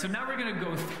 All right, so now we're going to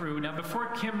go through. Now, before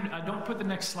Kim, don't put the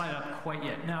next slide up quite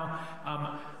yet.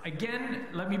 Now, again,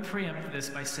 let me preempt this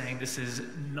by saying this is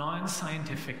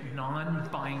non-scientific,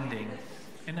 non-binding,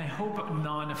 and I hope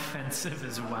non-offensive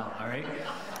as well, all right?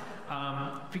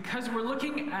 Because we're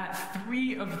looking at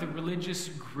 3 of the religious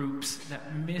groups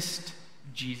that missed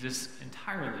Jesus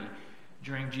entirely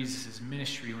during Jesus'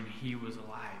 ministry when he was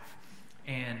alive.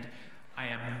 And I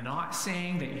am not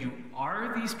saying that you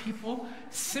are these people,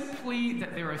 simply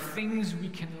that there are things we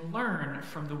can learn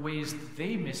from the ways that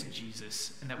they missed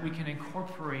Jesus and that we can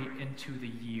incorporate into the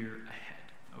year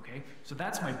ahead, okay? So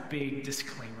that's my big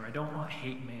disclaimer. I don't want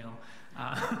hate mail.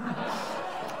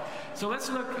 So let's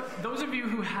look. Those of you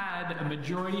who had a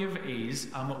majority of A's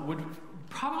would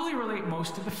probably relate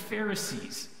most to the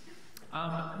Pharisees.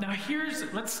 Now I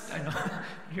know,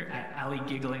 hear Ali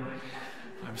giggling.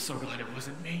 I'm so glad it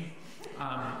wasn't me.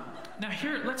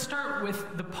 Let's start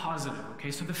with the positive,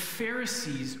 okay? So the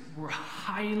Pharisees were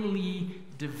highly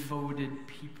devoted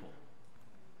people.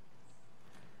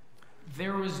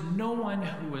 There was no one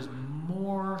who was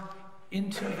more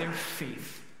into their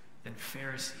faith than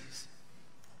Pharisees.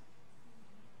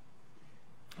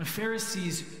 The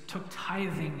Pharisees took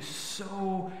tithing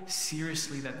so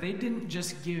seriously that they didn't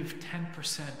just give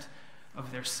 10%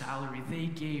 of their salary, they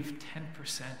gave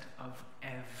 10% of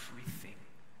everything.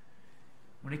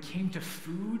 When it came to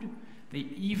food, they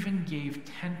even gave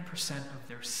 10% of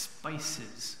their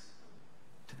spices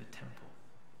to the temple.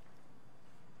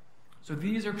 So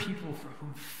these are people for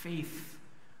whom faith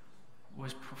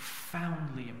was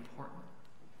profoundly important.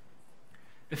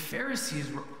 The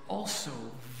Pharisees were also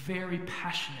very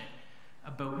passionate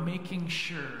about making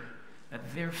sure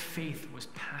that their faith was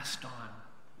passed on.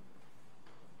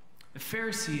 The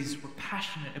Pharisees were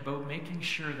passionate about making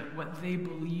sure that what they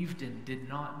believed in did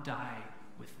not die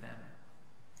with them.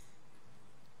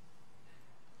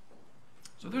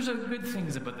 So there's good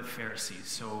things about the Pharisees.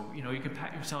 So, you can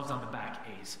pat yourselves on the back,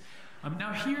 A's.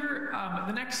 Now here,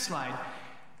 the next slide,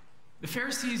 the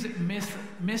Pharisees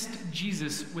missed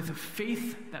Jesus with a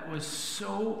faith that was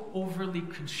so overly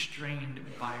constrained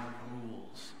by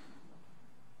rules.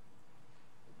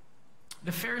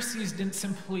 The Pharisees didn't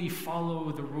simply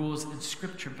follow the rules in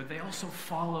Scripture, but they also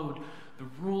followed the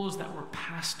rules that were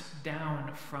passed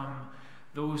down from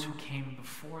those who came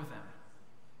before them.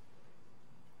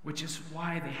 Which is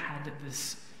why they had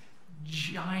this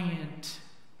giant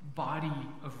body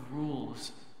of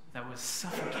rules that was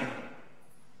suffocating.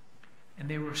 And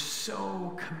they were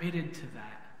so committed to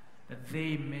that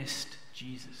they missed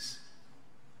Jesus.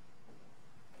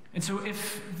 And so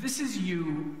if this is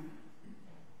you,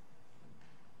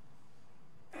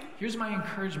 here's my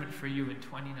encouragement for you in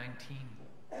 2019.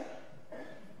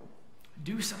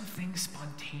 Do something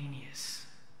spontaneous.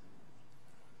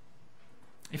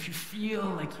 If you feel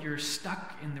like you're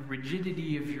stuck in the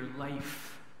rigidity of your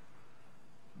life,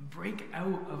 break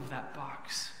out of that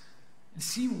box and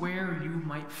see where you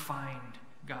might find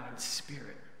God's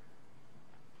Spirit.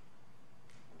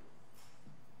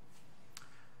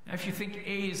 Now, if you think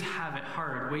A's have it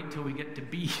hard, wait till we get to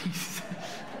B's.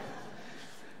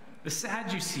 The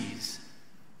Sadducees.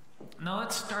 Now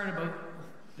let's start about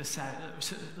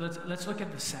let's look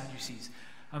at the Sadducees.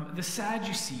 The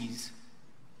Sadducees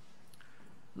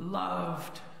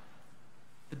loved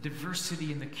the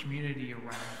diversity in the community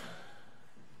around them.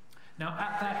 Now,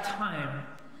 at that time,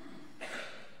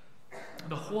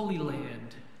 the Holy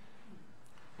Land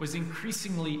was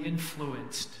increasingly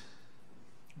influenced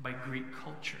by Greek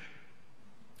culture.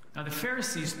 Now, the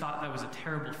Pharisees thought that was a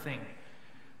terrible thing,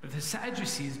 but the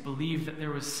Sadducees believed that there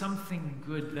was something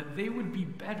good, that they would be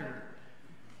better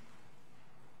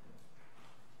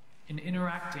in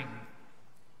interacting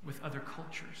with other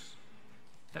cultures,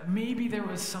 that maybe there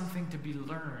was something to be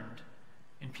learned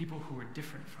in people who were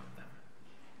different from them.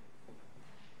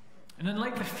 And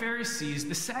unlike the Pharisees,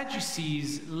 the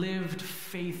Sadducees lived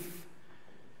faith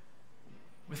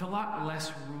with a lot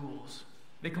less rules.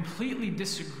 They completely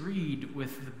disagreed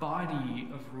with the body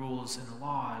of rules and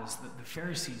laws that the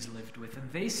Pharisees lived with, and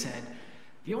they said,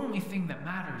 the only thing that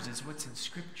matters is what's in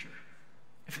Scripture.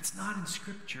 If it's not in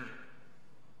Scripture,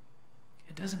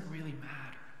 it doesn't really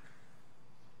matter.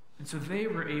 And so they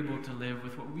were able to live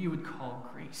with what we would call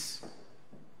grace.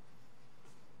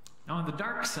 Now, on the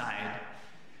dark side,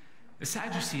 the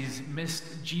Sadducees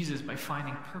missed Jesus by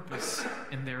finding purpose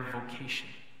in their vocation.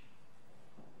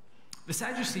 The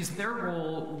Sadducees, their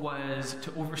role was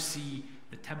to oversee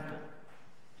the temple.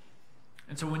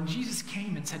 And so when Jesus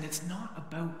came and said, it's not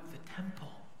about the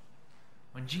temple,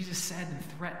 when Jesus said and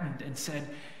threatened and said,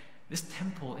 this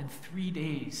temple in 3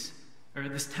 days, or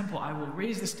this temple, I will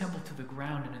raise this temple to the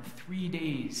ground, and in 3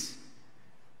 days,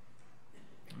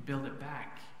 build it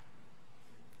back.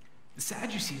 The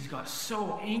Sadducees got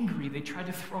so angry, they tried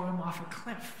to throw him off a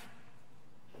cliff.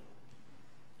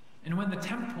 And when the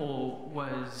temple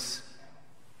was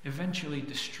eventually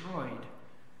destroyed,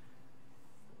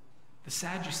 the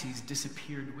Sadducees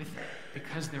disappeared with it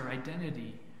because their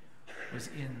identity was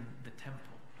in the temple.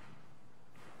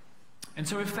 And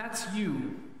so if that's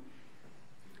you,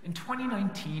 in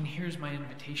 2019, here's my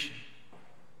invitation.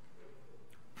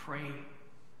 Pray.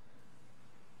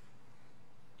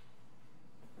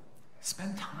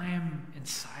 Spend time in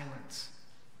silence.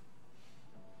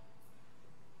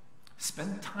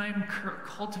 Spend time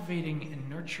cultivating and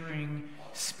nurturing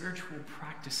spiritual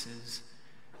practices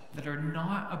that are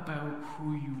not about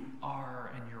who you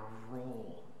are and your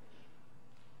role.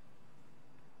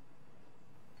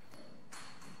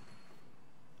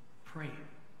 Pray.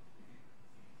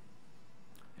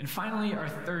 And finally, our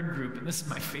third group, and this is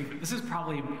my favorite. This is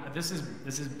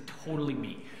totally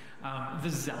me. The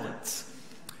Zealots.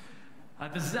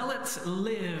 The Zealots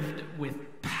lived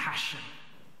with passion.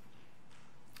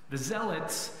 The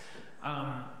Zealots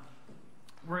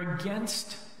were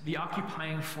against the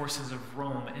occupying forces of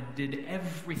Rome and did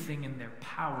everything in their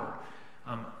power,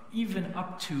 even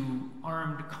up to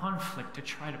armed conflict, to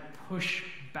try to push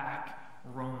back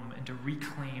Rome and to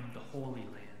reclaim the Holy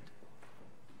Land.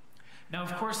 Now,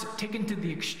 of course, taken to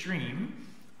the extreme,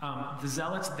 the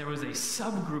Zealots, there was a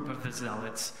subgroup of the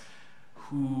Zealots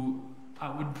who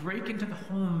would break into the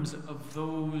homes of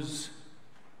those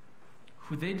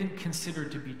who they didn't consider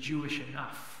to be Jewish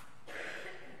enough.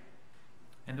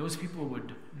 And those people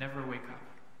would never wake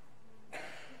up.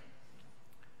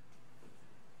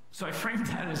 So I framed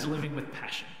that as living with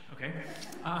passion, okay?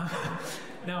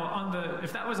 Now,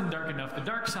 if that wasn't dark enough, the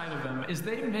dark side of them is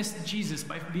they missed Jesus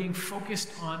by being focused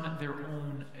on their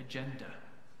own agenda.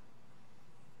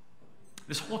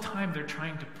 This whole time they're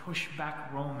trying to push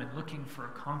back Rome and looking for a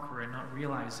conqueror and not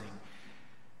realizing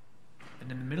that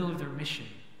in the middle of their mission,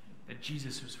 that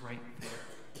Jesus was right there.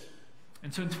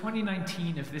 And so in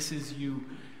 2019, if this is you,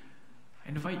 I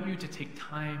invite you to take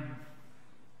time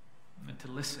and to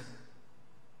listen.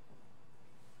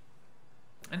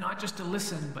 And not just to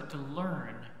listen, but to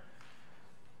learn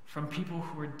from people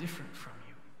who are different from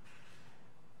you.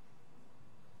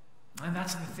 And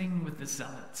that's the thing with the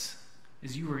Zealots,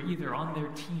 is you were either on their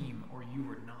team or you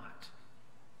were not.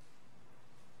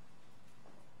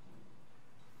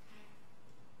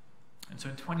 And so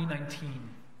in 2019,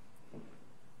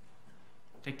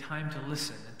 take time to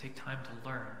listen and take time to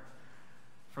learn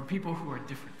from people who are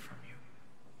different from you.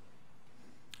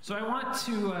 So I want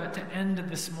to end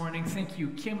this morning. Thank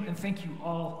you, Kim, and thank you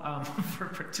all for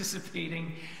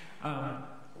participating. I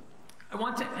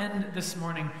want to end this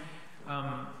morning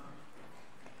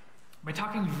by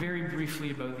talking very briefly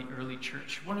about the early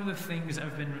church. One of the things,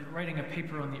 I've been writing a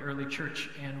paper on the early church,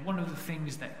 and one of the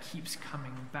things that keeps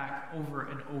coming back over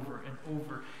and over and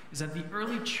over is that the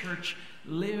early church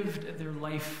lived their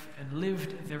life and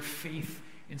lived their faith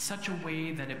in such a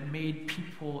way that it made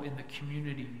people in the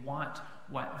community want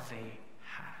what they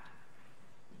had.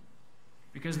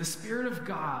 Because the Spirit of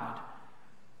God,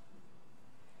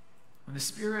 when the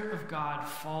Spirit of God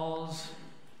falls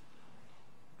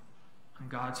on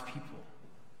God's people,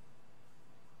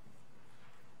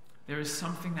 there is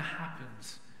something that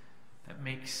happens that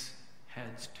makes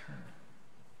heads turn.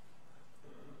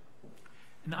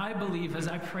 And I believe, as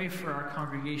I pray for our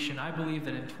congregation, I believe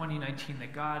that in 2019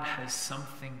 that God has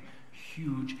something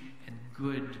huge and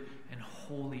good and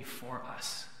holy for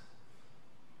us.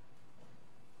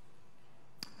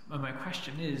 But my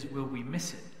question is, will we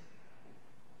miss it?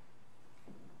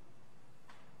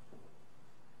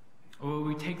 Or will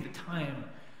we take the time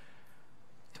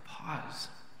to pause,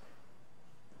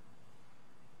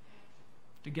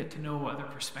 to get to know other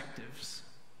perspectives,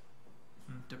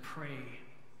 to pray,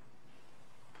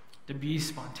 to be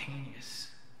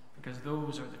spontaneous, because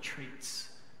those are the traits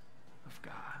of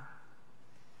God.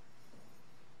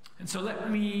 And so let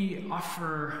me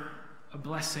offer a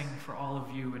blessing for all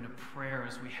of you and a prayer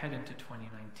as we head into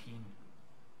 2019.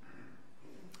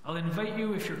 I'll invite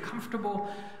you, if you're comfortable,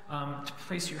 to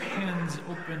place your hands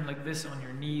open like this on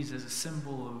your knees as a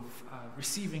symbol of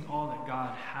receiving all that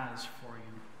God has for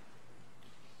you.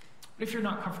 But if you're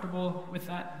not comfortable with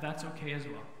that, that's okay as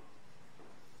well.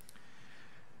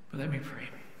 But let me pray.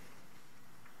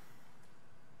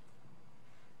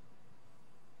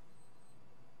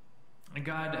 And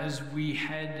God, as we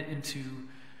head into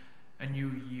a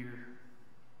new year,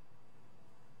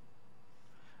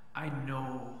 I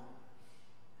know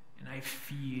and I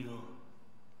feel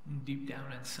deep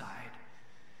down inside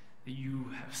that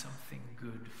you have something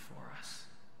good for us.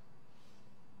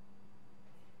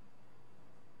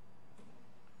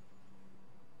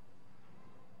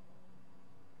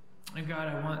 And God,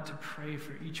 I want to pray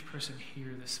for each person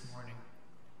here this morning.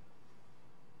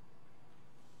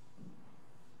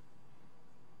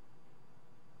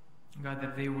 God,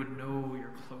 that they would know your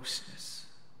closeness.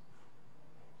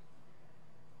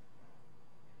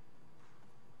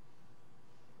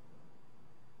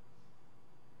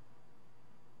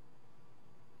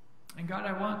 And God,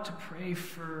 I want to pray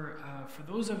for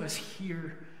those of us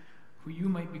here who you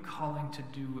might be calling to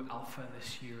do Alpha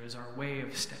this year as our way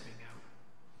of stepping out.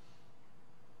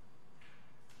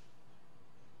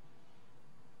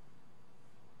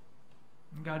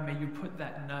 And God, may you put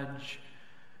that nudge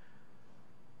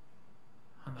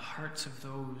on the hearts of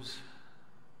those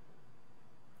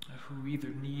who either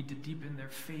need to deepen their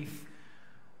faith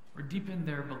or deepen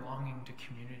their belonging to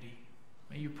community.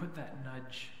 May you put that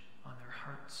nudge on their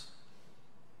hearts.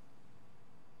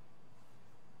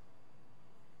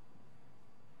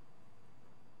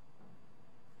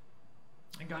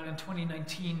 And God, in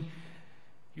 2019,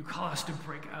 you call us to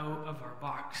break out of our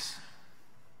box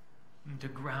and to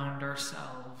ground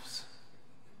ourselves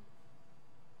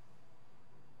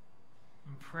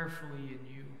and prayerfully in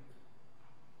you,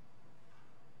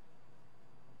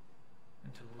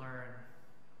 and to learn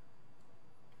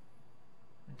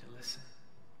and to listen.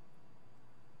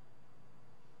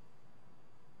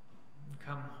 And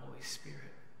come, Holy Spirit,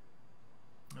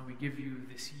 and we give you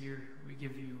this year, we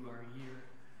give you our year,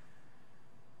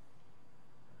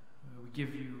 we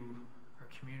give you our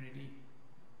community,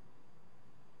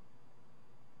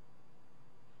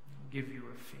 we give you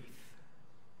our faith.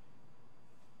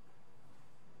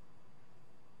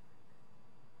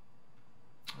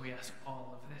 We ask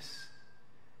all of this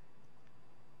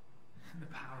in the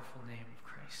powerful name of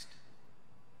Christ.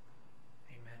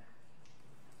 Amen.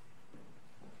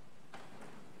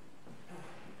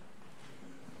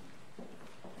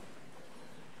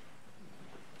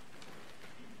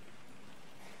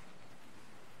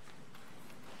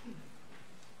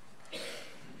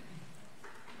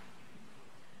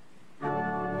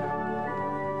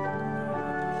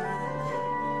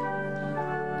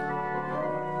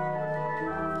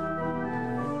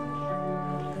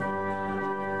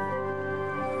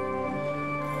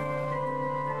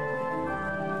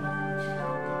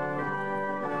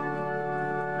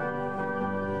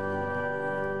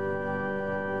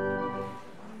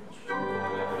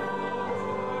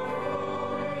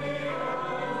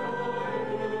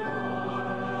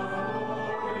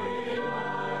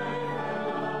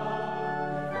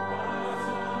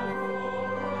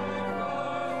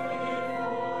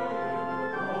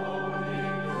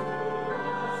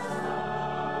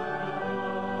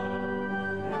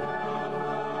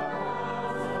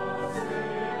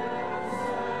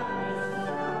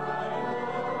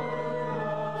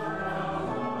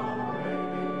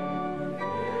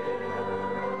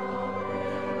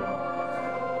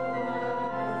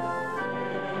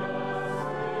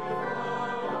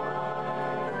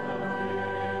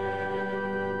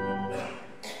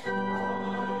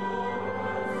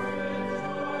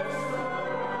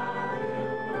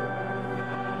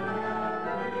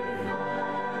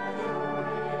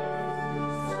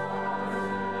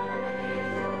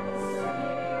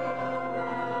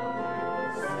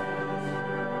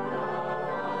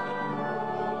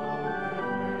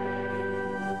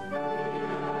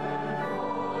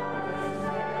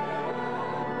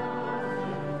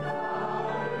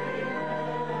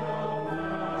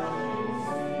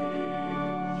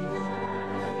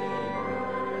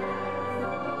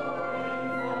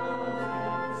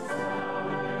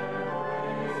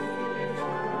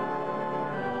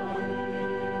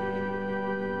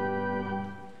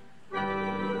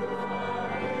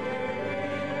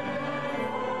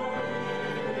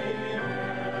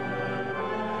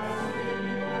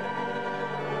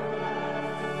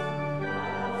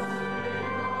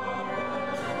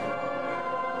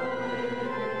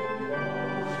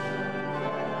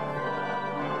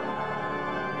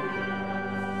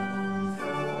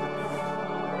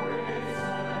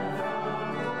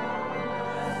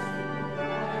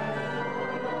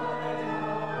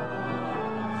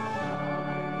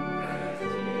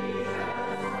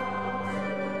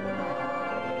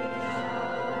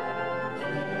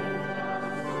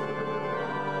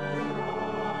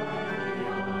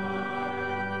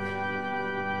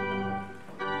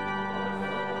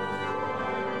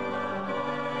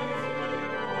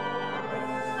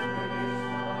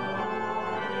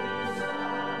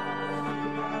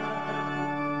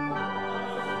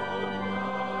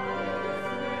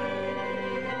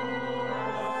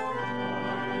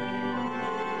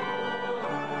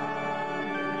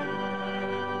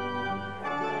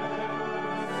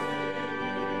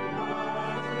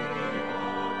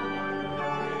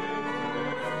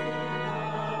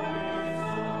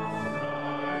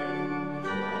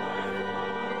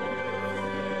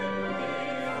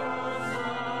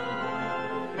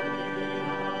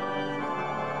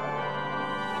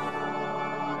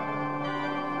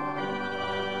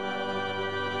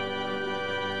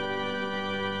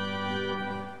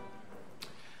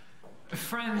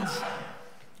 friends,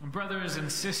 brothers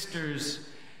and sisters,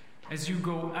 as you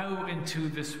go out into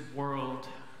this world,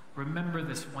 remember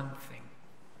this one thing,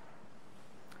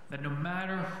 that no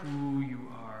matter who you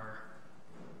are,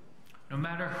 no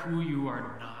matter who you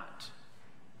are not,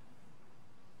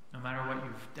 no matter what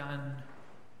you've done,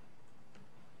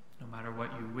 no matter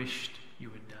what you wished you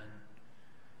had done,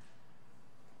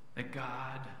 that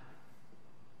God,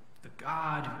 the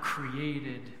God who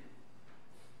created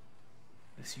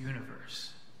this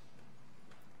universe,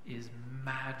 is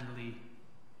madly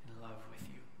in love with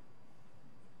you.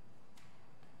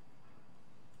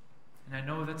 And I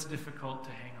know that's difficult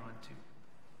to hang on to,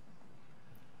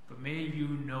 but may you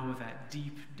know that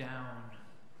deep down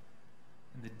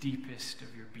in the deepest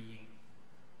of your being,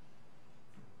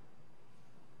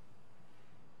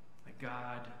 that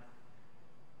God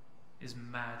is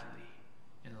madly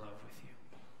in love with you.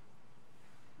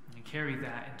 And carry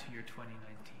that into your 2019.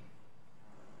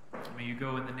 May you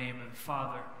go in the name of the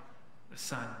Father, the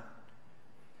Son,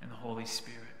 and the Holy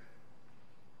Spirit.